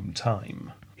same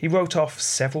time? He wrote off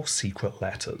several secret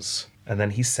letters, and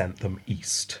then he sent them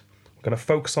east. We're going to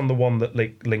focus on the one that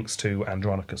links to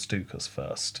Andronicus Ducas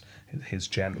first, his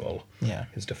general,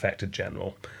 his defected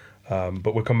general.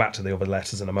 But we'll come back to the other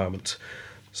letters in a moment.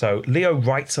 So Leo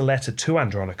writes a letter to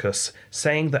Andronicus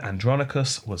saying that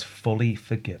Andronicus was fully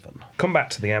forgiven. Come back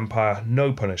to the empire,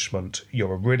 no punishment.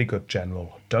 You're a really good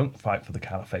general. Don't fight for the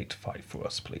caliphate, fight for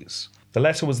us, please. The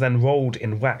letter was then rolled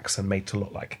in wax and made to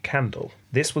look like a candle.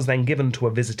 This was then given to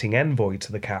a visiting envoy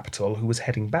to the capital who was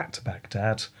heading back to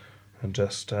Baghdad. And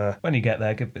just, when you get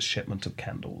there, give this shipment of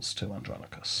candles to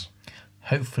Andronicus.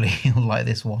 Hopefully he'll like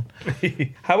this one.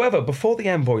 However, before the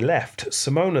envoy left,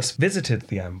 Simonus visited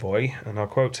the envoy, and I'll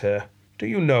quote here, "Do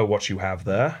you know what you have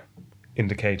there?"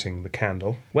 indicating the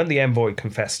candle. When the envoy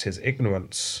confessed his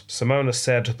ignorance, Simonus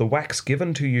said, "The wax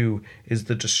given to you is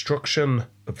the destruction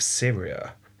of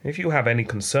Syria. If you have any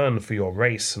concern for your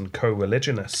race and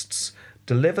co-religionists,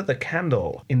 deliver the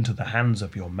candle into the hands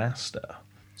of your master."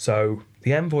 So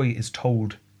the envoy is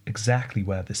told exactly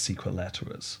where this secret letter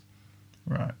is.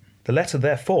 Right. The letter,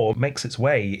 therefore, makes its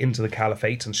way into the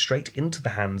caliphate and straight into the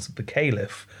hands of the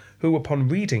caliph, who, upon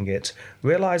reading it,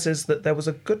 realizes that there was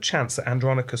a good chance that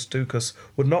Andronicus Ducas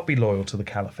would not be loyal to the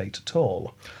caliphate at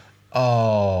all.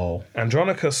 Oh.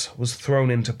 Andronicus was thrown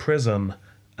into prison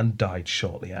and died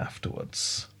shortly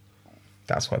afterwards.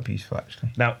 That's quite beautiful,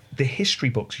 actually. Now, the history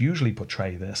books usually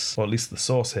portray this, or at least the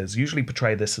sources, usually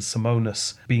portray this as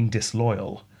Simonus being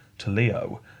disloyal to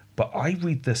Leo, but I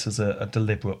read this as a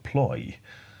deliberate ploy.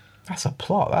 That's a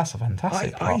plot. That's a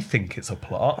fantastic plot. I think it's a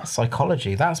plot. That's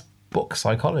psychology. That's book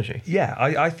psychology. Yeah,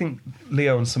 I think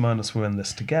Leo and Simonus were in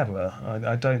this together.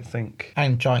 I don't think...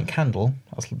 And Giant Candle.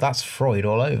 That's Freud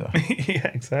all over. Yeah,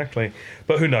 exactly.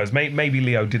 But who knows? Maybe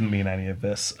Leo didn't mean any of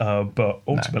this, but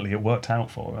ultimately it worked out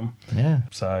for him. Yeah.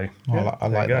 So, I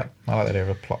like that. I like the idea of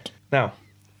a plot. Now,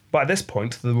 by this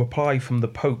point, the reply from the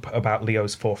Pope about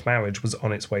Leo's fourth marriage was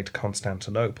on its way to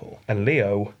Constantinople, and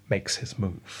Leo makes his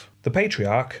move. The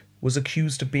Patriarch was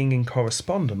accused of being in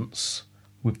correspondence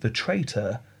with the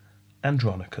traitor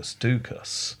Andronicus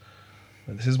Ducas.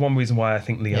 And this is one reason why I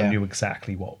think Leo knew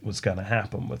exactly what was going to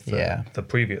happen with the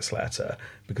previous letter,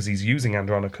 because he's using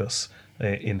Andronicus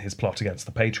in his plot against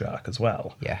the Patriarch as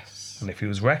well. Yes. And if he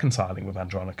was reconciling with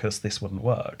Andronicus, this wouldn't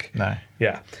work. No.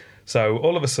 Yeah. So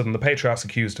all of a sudden, the Patriarch's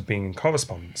accused of being in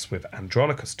correspondence with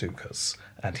Andronicus Ducas,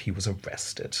 and he was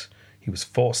arrested. He was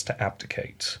forced to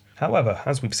abdicate. However,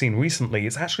 as we've seen recently,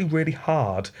 it's actually really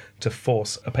hard to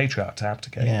force a patriarch to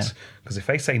abdicate. Because if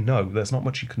they say no, there's not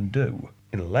much you can do,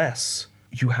 unless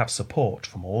you have support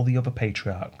from all the other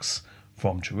patriarchs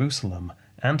from Jerusalem,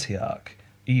 Antioch,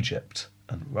 Egypt,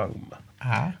 and Rome.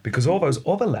 Because all those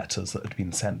other letters that had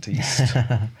been sent east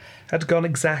had gone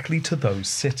exactly to those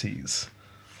cities.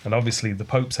 And obviously the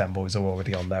Pope's envoys are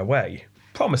already on their way.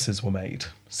 Promises were made,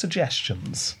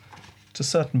 suggestions to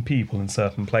certain people in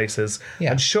certain places,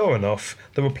 and sure enough,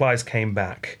 the replies came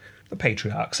back. The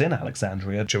patriarchs in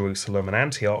Alexandria, Jerusalem, and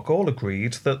Antioch all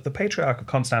agreed that the Patriarch of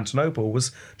Constantinople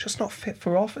was just not fit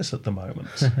for office at the moment.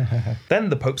 Then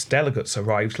the Pope's delegates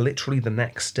arrived literally the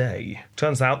next day.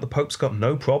 Turns out the Pope's got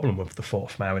no problem with the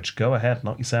fourth marriage. Go ahead,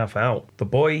 knock yourself out. The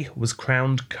boy was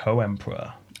crowned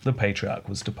co-emperor. The Patriarch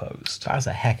was deposed. That's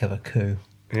a heck of a coup.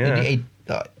 Yeah.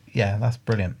 Yeah, that's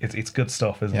brilliant. It's good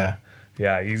stuff, isn't it?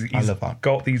 Yeah, he's I love that.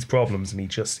 got these problems and he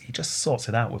just sorts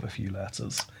it out with a few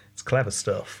letters. It's clever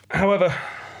stuff. However,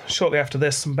 shortly after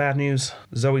this, some bad news.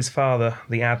 Zoe's father,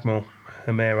 the Admiral,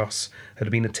 Hemeros,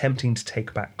 had been attempting to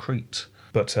take back Crete.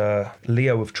 But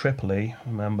Leo of Tripoli,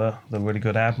 remember, the really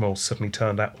good admiral, suddenly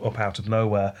turned up out of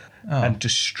nowhere and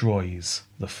destroys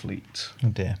the fleet. Oh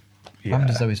dear. Yeah. What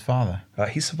happened to Zoe's father?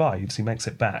 He survives, he makes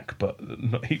it back, but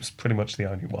he was pretty much the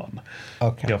only one.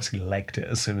 Okay. He obviously legged it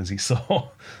as soon as he saw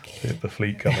the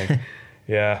fleet coming.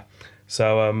 Yeah.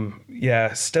 So,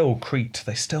 still Crete.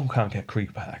 They still can't get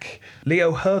Crete back.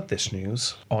 Leo heard this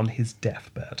news on his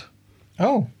deathbed.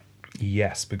 Oh.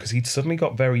 Yes, because he'd suddenly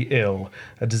got very ill,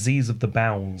 a disease of the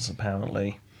bowels,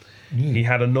 apparently. He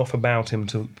had enough about him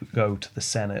to go to the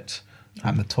Senate.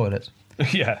 And the toilet.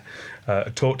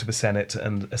 Talk to the Senate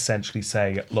and essentially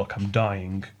say, look, I'm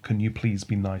dying. Can you please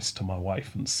be nice to my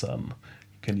wife and son?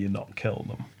 Can you not kill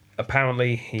them?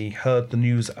 Apparently, he heard the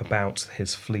news about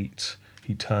his fleet.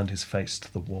 He turned his face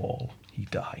to the wall. He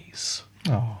dies.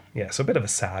 Oh. Yeah, so a bit of a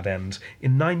sad end.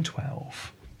 In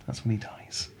 912, that's when he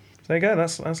dies. So there you go,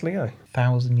 that's Leo.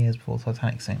 1,000 years before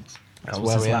Titanic sinks. That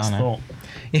was his last thought.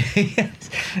 Yes.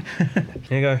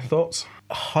 Here you go, thoughts?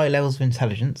 High levels of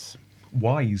intelligence.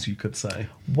 Wise, you could say.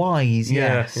 Wise,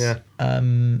 yes. Yeah.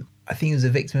 I think he was a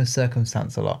victim of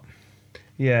circumstance a lot.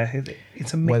 Yeah,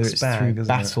 it's a mixed Whether it's bag, through isn't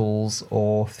battles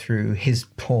or through his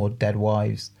poor dead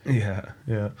wives. it?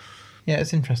 Yeah. Yeah,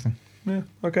 it's interesting. Yeah,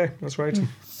 okay, let's rate him.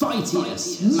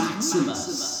 Phytius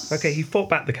Maximus. Okay, he fought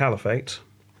back the Caliphate.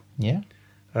 Yeah.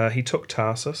 He took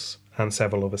Tarsus and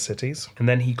several other cities, and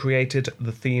then he created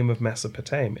the theme of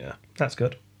Mesopotamia. That's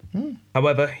good.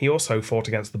 However, he also fought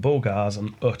against the Bulgars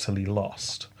and utterly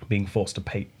lost, being forced to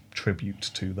pay tribute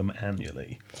to them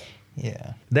annually.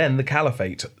 Yeah. Then the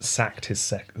Caliphate sacked his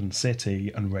second city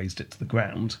and razed it to the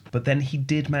ground, but then he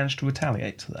did manage to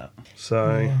retaliate to that.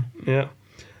 So, yeah.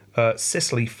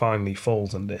 Sicily finally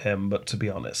falls under him, but to be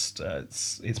honest,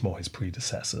 it's more his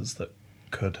predecessors that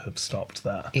could have stopped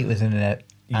that. It was an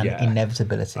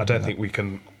inevitability. I don't think we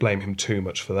can blame him too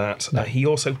much for that. No. He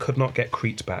also could not get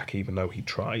Crete back, even though he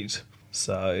tried.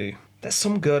 So there's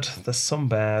some good, there's some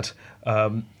bad.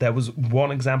 There was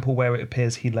one example where it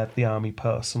appears he led the army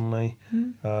personally.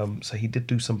 So he did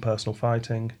do some personal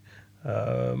fighting.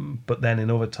 But then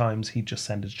in other times, he'd just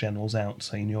send his generals out,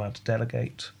 so he knew how to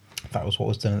delegate. That was what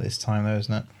was done at this time, though,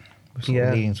 isn't it? We're sort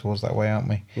of leaning towards that way, aren't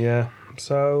we? Yeah.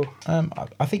 So,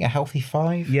 I think a healthy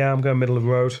 5. yeah, I'm going middle of the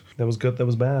road. There was good, there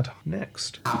was bad.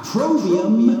 Next.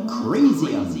 Approbium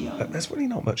Crasium. There's really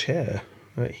not much here.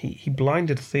 He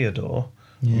blinded Theodore.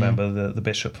 Remember the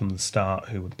bishop from the start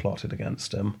who had plotted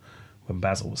against him when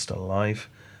Basil was still alive.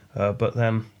 But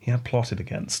then he had plotted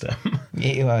against him.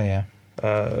 Yeah, well, yeah.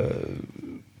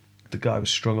 The guy was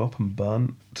strung up and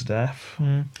burnt to death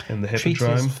in the Treated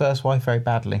hippodrome. his first wife very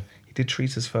badly. He did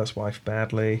treat his first wife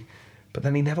badly, but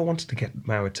then he never wanted to get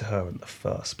married to her in the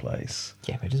first place.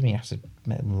 Yeah, but it doesn't mean you have to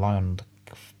let him lie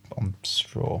on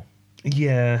straw.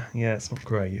 Yeah, it's not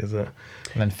great, is it?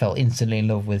 And then fell instantly in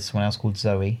love with someone else called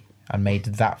Zoe and made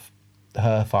that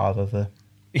her father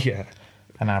Yeah.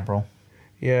 an Abril.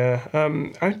 Yeah,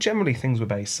 generally things were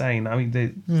very sane. I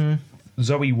mean,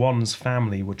 Zoe 1's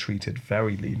family were treated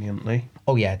very leniently.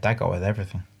 Oh yeah, Dad got away with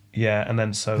everything. Yeah, and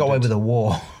then so Got away with a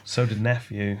war. So did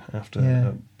nephew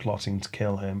after plotting to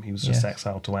kill him. He was just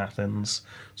exiled to Athens.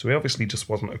 So he obviously just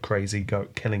wasn't a crazy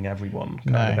goat killing everyone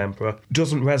kind of emperor.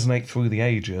 Doesn't resonate through the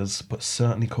ages, but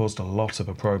certainly caused a lot of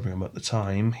opprobrium at the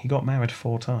time. He got married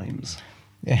 4 times.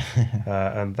 Yeah.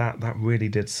 And that really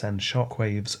did send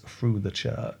shockwaves through the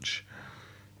church.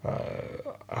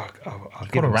 I'll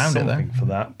give him around it, something though. for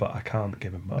that, but I can't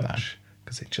give him much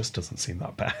because it just doesn't seem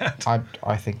that bad.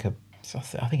 I think a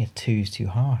 2 is too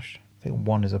harsh. I think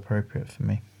 1 is appropriate for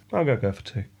me. I'll go for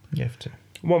 2. Yeah, for 2.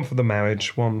 1 for the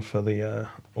marriage, 1 for the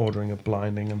ordering of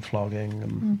blinding and flogging,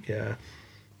 and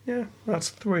yeah, that's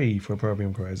 3 for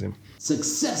Opprobrium Crasium.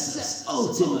 Successus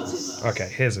Ultimus. Okay,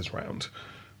 here's his round.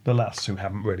 The last 2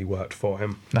 haven't really worked for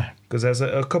him. No. Because there's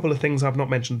a couple of things I've not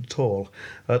mentioned at all.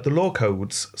 The law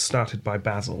codes started by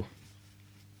Basil,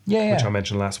 Yeah. which I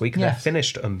mentioned last week. They're Yes.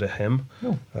 finished under him.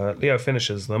 Leo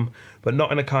finishes them, but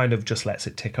not in a kind of just lets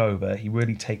it tick over. He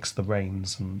really takes the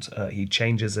reins and he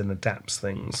changes and adapts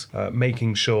things,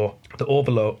 making sure that all the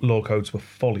law codes were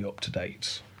fully up to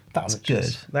date. That's Which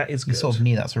good. That is You good. sort of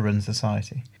need that to run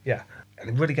society. Yeah, and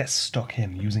he really gets stuck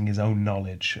in using his own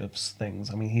knowledge of things.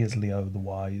 I mean, he is Leo the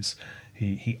Wise.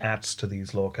 He adds to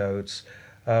these law codes.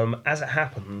 As it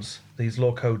happens, these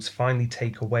law codes finally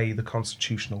take away the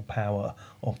constitutional power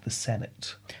of the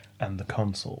Senate and the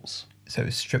consuls. So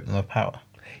it stripped them of power.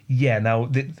 Yeah, now,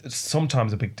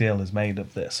 sometimes a big deal is made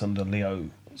of this. Under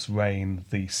Leo's reign,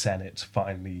 the Senate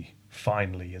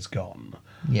finally is gone.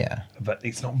 Yeah. But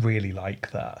it's not really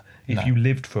like that. If No. you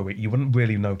lived through it, you wouldn't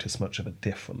really notice much of a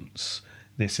difference.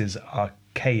 This is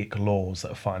archaic laws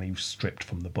that are finally stripped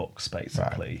from the books,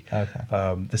 basically. Right.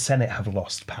 Okay. The Senate have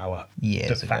lost power, Years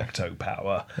de ago. facto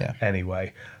power. Yeah.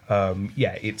 Anyway,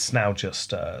 it's now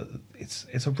just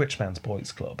it's a rich man's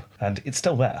boys' club, and it's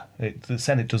still there. The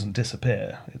Senate doesn't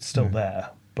disappear; it's still there,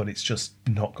 but it's just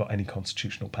not got any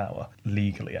constitutional power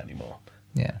legally anymore.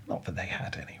 Yeah. Not that they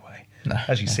had anyway. No.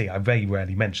 As you see, I very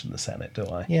rarely mention the Senate, do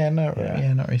I? Yeah, no,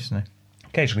 not recently.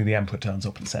 Occasionally the Emperor turns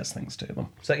up and says things to them.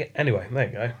 So yeah, anyway, there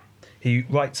you go. He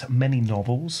writes many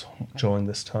novels during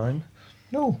this time.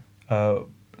 No.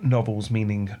 Novels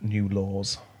meaning new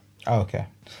laws. Oh, okay.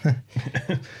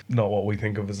 Not what we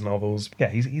think of as novels. Yeah,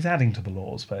 he's adding to the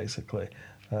laws, basically.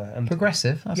 And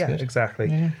Progressive, that's yeah, good. exactly.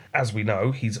 Yeah. As we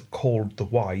know, he's called the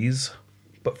Wise,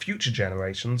 but future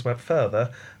generations went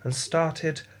further and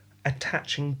started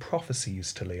attaching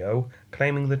prophecies to Leo,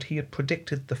 claiming that he had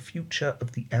predicted the future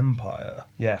of the empire.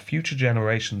 Yeah, future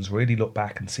generations really look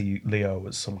back and see Leo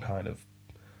as some kind of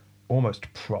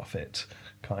almost prophet,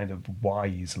 kind of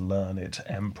wise, learned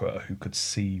emperor who could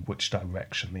see which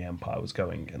direction the empire was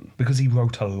going in. Because he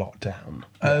wrote a lot down.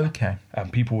 Okay.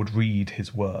 And people would read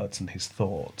his words and his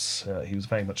thoughts. He was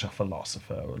very much a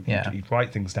philosopher. And Yeah. he'd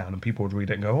write things down and people would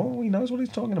read it and go, oh, he knows what he's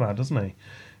talking about, doesn't he?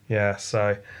 Yeah,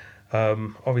 so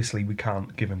obviously we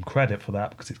can't give him credit for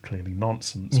that because it's clearly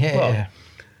nonsense. Yeah.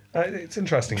 But it's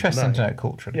interesting Interesting to know. to know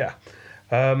culturally. Yeah.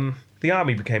 The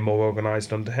army became more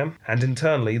organised under him, and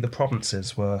internally the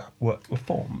provinces were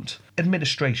formed.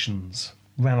 Administrations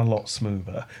ran a lot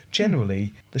smoother.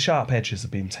 Generally, the sharp edges have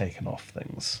been taken off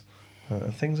things.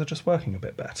 Things are just working a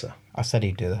bit better. I said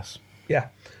he'd do this. Yeah.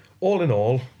 All in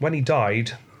all, when he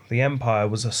died, the empire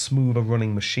was a smoother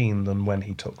running machine than when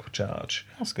he took charge.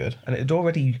 That's good. And it had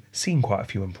already seen quite a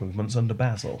few improvements under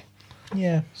Basil.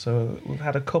 Yeah. So we've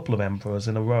had a couple of emperors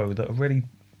in a row that are really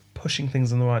pushing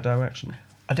things in the right direction.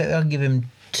 I don't think I'll give him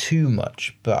too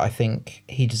much, but I think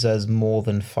he deserves more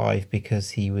than 5 because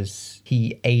he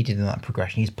aided in that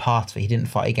progression. He's part of it. He didn't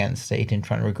fight against it. He didn't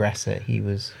try and regress it. He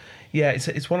was... Yeah,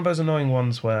 it's one of those annoying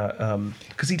ones where,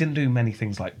 because he didn't do many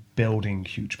things like building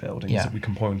huge buildings Yeah. that we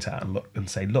can point at and look and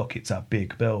say, look, it's a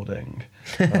big building.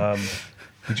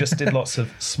 He just did lots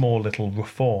of small little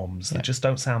reforms that just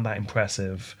don't sound that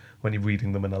impressive when you're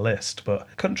reading them in a list. But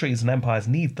countries and empires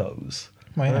need those.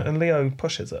 Oh, yeah. And Leo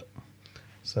pushes it.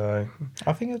 So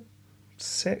I think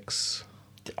 6.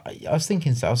 I was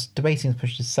thinking, so I was debating to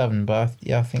push to 7, but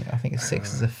I think a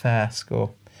 6 is a fair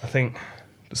score. I think,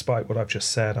 despite what I've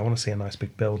just said, I want to see a nice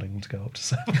big building to go up to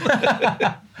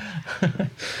 7.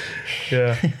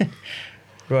 Yeah.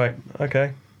 Right,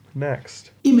 okay.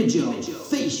 Next. Imago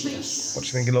facius. What do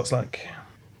you think he looks like?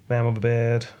 Man with a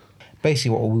beard.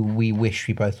 Basically, what we wish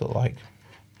we both look like.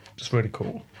 Just really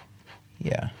cool.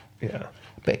 Yeah, Yeah.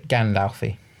 a bit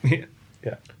Gandalfy. Yeah.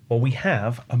 Yeah. Well, we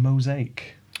have a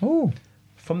mosaic Oh,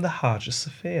 from the Hagia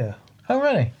Sophia. oh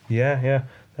really? Yeah.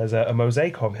 There's a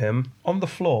mosaic of him on the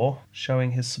floor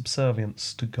showing his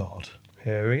subservience to God.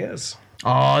 Here he is.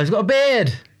 Oh, he's got a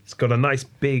beard. He's got a nice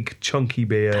big chunky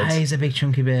beard. He's a big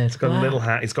chunky beard. He's got a little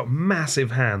hat. He's got massive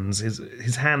hands.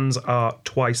 His hands are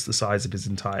twice the size of his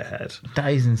entire head.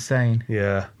 That is insane.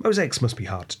 Yeah. Mosaics must be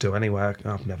hard to do anyway.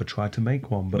 I've never tried to make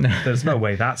one, but there's no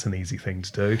way that's an easy thing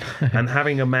to do. And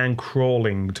having a man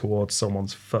crawling towards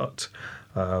someone's foot,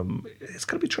 it's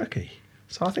going to be tricky.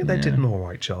 So I think they did an all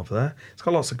right job there. He's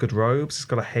got lots of good robes. He's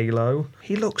got a halo.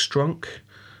 He looks drunk.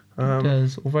 He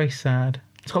does. All very sad.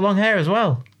 He's got long hair as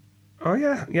well. Oh,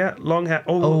 yeah. Long hair.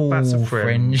 Oh, that's a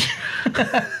fringe.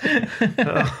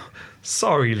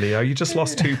 Sorry, Leo. You just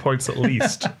lost 2 points at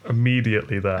least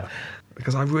immediately there.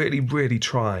 Because I really, really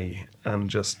try and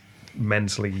just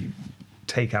mentally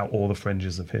take out all the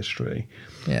fringes of history.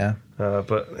 Yeah.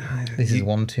 But This is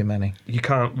one too many. you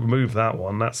can't remove that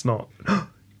one. That's not...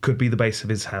 Could be the base of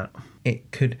his hat.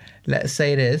 It could. Let's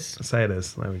say it is. Say it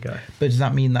is. There we go. But does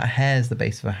that mean that hair's the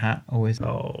base of a hat, or is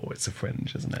Oh, it's a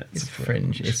fringe, isn't it? it's a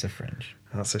fringe? It's a fringe.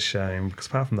 That's a shame, because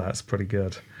apart from that, it's pretty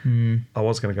good. I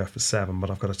was going to go for 7, but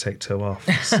I've got to take 2 off.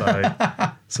 So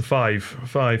it's a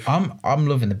 5. I'm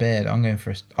loving the beard. I'm going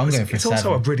for a. I'm going for a It's 7.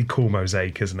 also a really cool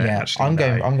mosaic, isn't it? Yeah, Actually, I'm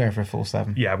no. going for a full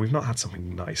 7. Yeah, we've not had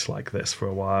something nice like this for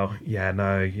a while. Yeah,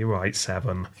 no, you're right.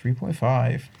 7.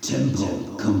 3.5.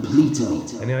 Tempo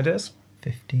completo. Any ideas?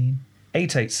 15.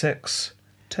 886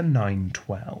 to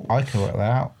 912. I can work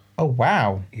that out. Oh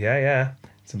wow. Yeah.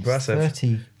 It's impressive.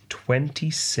 30.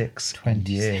 26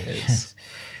 20 years.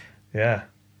 Yeah,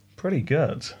 pretty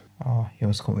good. Oh, you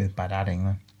almost caught me with bad adding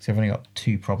then. So I've only got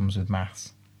 2 problems with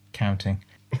maths. Counting.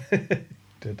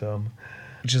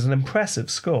 Which is an impressive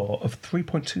score of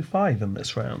 3.25 in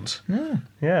this round.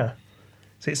 Yeah.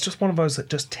 See, it's just one of those that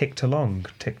just ticked along,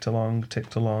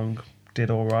 did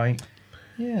all right.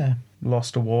 Yeah.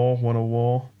 Lost a war, won a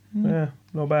war. Yeah,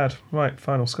 not bad. Right,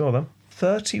 final score then.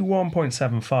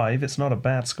 31.75. It's not a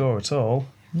bad score at all.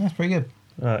 That's pretty good.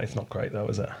 It's not great though,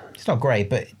 is it? It's not great,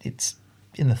 but it's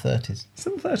in the 30s. It's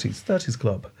in the 30s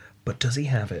club. But does he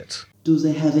have it? Do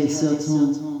they have a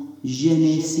certain je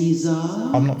ne sais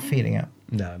quoi? I'm not feeling it.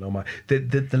 No, not mine.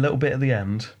 The little bit at the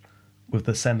end with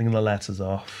the sending the letters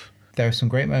off. There are some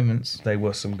great moments. They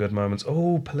were some good moments.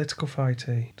 Oh, political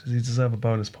fighty. Does he deserve a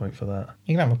bonus point for that?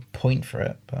 You can have a point for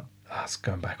it, but That's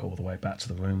going back all the way back to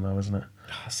the room though, isn't it?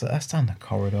 so that's down the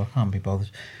corridor. I can't be bothered.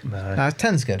 No.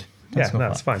 10's good. Yeah,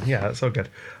 no, it's fine. Yeah, it's all good.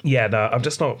 Yeah, no, I'm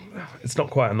just not... It's not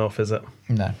quite enough, is it?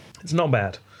 No. It's not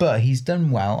bad. But he's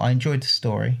done well. I enjoyed the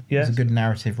story. Yeah. It was a good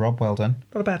narrative, Rob. Well done.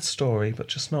 Not a bad story, but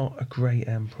just not a great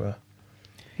emperor.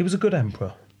 He was a good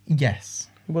emperor. Yes.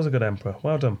 He was a good emperor.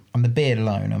 Well done. And the beard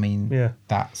alone, I mean, Yeah.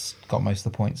 that's got most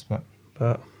of the points, but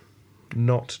But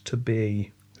not to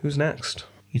be. Who's next?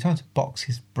 you're trying to box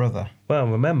his brother. Well,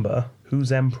 remember,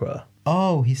 who's emperor?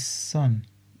 Oh, his son.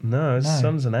 No, his No.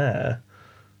 son's an heir.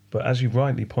 But as you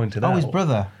rightly pointed out... Oh, his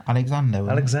brother, Alexander. wasn't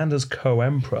it? Alexander's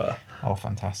co-emperor. Oh,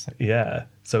 fantastic. Yeah.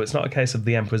 So it's not a case of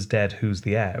the emperor's dead, who's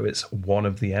the heir. It's one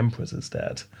of the emperors is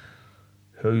dead.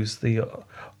 Who's the...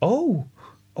 Oh,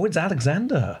 it's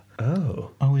Alexander.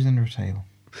 Oh. Oh, he's under a table.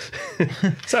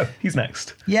 So, he's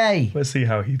next. Yay! Let's see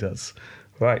how he does.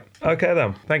 Right. Okay,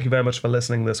 then. Thank you very much for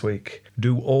listening this week.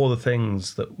 Do all the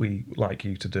things that we like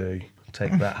you to do.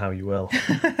 Take that how you will.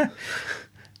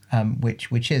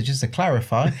 Which is, just to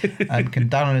clarify, you can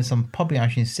download us on Podbean,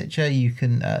 iTunes, Stitcher. You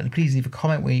can please leave a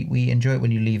comment. We enjoy it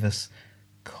when you leave us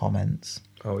comments.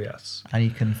 Oh, yes. And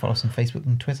you can follow us on Facebook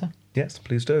and Twitter. Yes,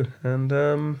 please do. And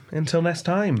until next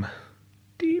time.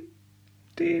 Deep,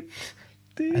 deep,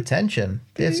 deep. Attention,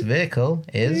 this vehicle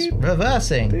is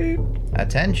reversing. Deep.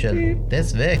 Attention,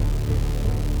 this vehicle...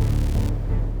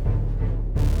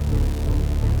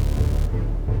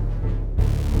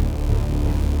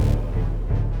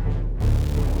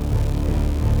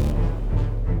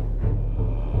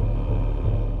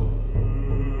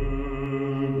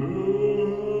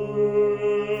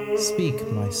 Speak,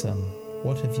 my son.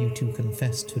 What have you to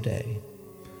confess today?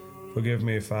 Forgive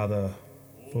me, Father,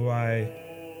 for I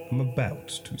I'm about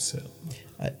to sin.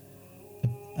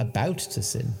 About to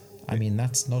sin. I mean,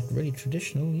 that's not really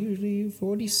traditional. Usually you've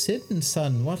already sinned,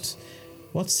 son. What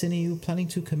sin are you planning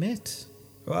to commit?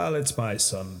 Well, it's my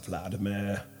son,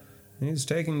 Vladimir. He's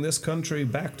taking this country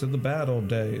back to the bad old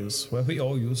days, where we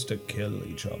all used to kill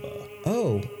each other.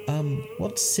 Oh,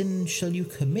 what sin shall you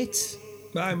commit?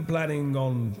 I'm planning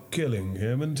on killing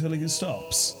him until he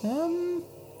stops.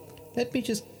 Let me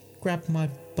just grab my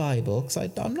Bible, because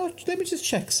I'm not... Let me just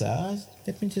check, sir.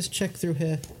 Let me just check through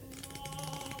here.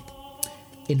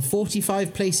 In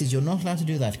 45 places, you're not allowed to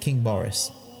do that, King Boris.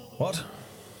 What?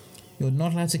 You're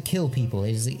not allowed to kill people.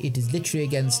 It is literally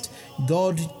against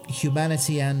God,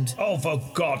 humanity, and... Oh, for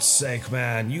God's sake,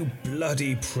 man, you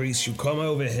bloody priest, you come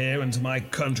over here into my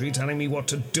country telling me what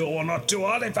to do or not do.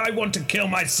 And if I want to kill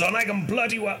my son, I can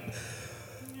bloody well...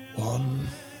 1,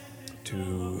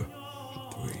 2,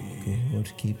 3...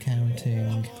 Good, keep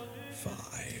counting.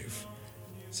 5,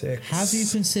 6... Have you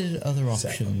considered other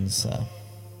options, sir?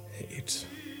 8,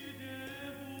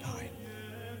 9,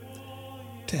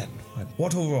 10.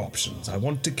 What other options? I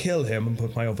want to kill him and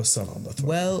put my other son on the throne.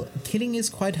 Well, killing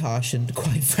is quite harsh and,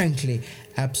 quite frankly,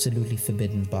 absolutely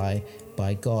forbidden by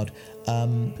God.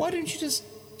 Why don't you just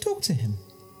talk to him?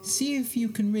 See if you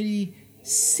can really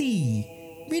see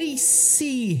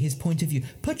his point of view.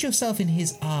 Put yourself in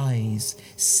his eyes.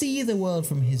 See the world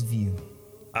from his view.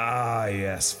 Ah,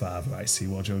 yes, Father, I see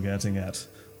what you're getting at.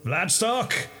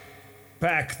 Vladstock,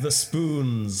 pack the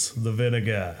spoons, the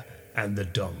vinegar, and the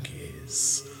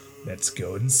donkeys. Let's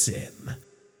go and sin.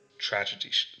 Tragedy.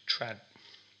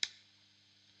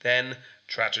 Then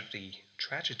tragedy.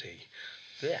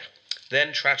 Yeah.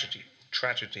 Then tragedy.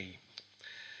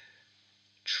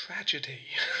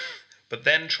 But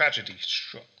then tragedy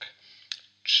struck.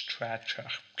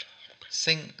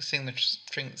 Sing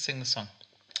the song.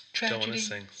 Don't want to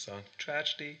sing the song.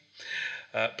 Tragedy.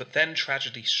 But then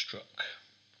tragedy struck.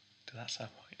 Did that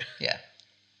sound right? Yeah.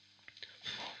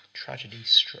 Tragedy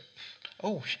struck.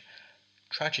 Oh,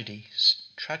 tragedy.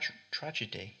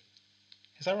 Tragedy.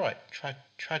 Is that right?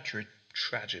 Tragedy.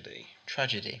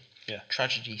 Tragedy. Yeah.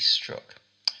 Tragedy struck.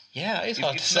 Yeah, it's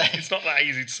hard to say. It's not that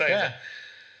easy to say. Yeah.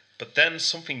 But then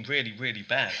something really, really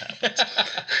bad happened.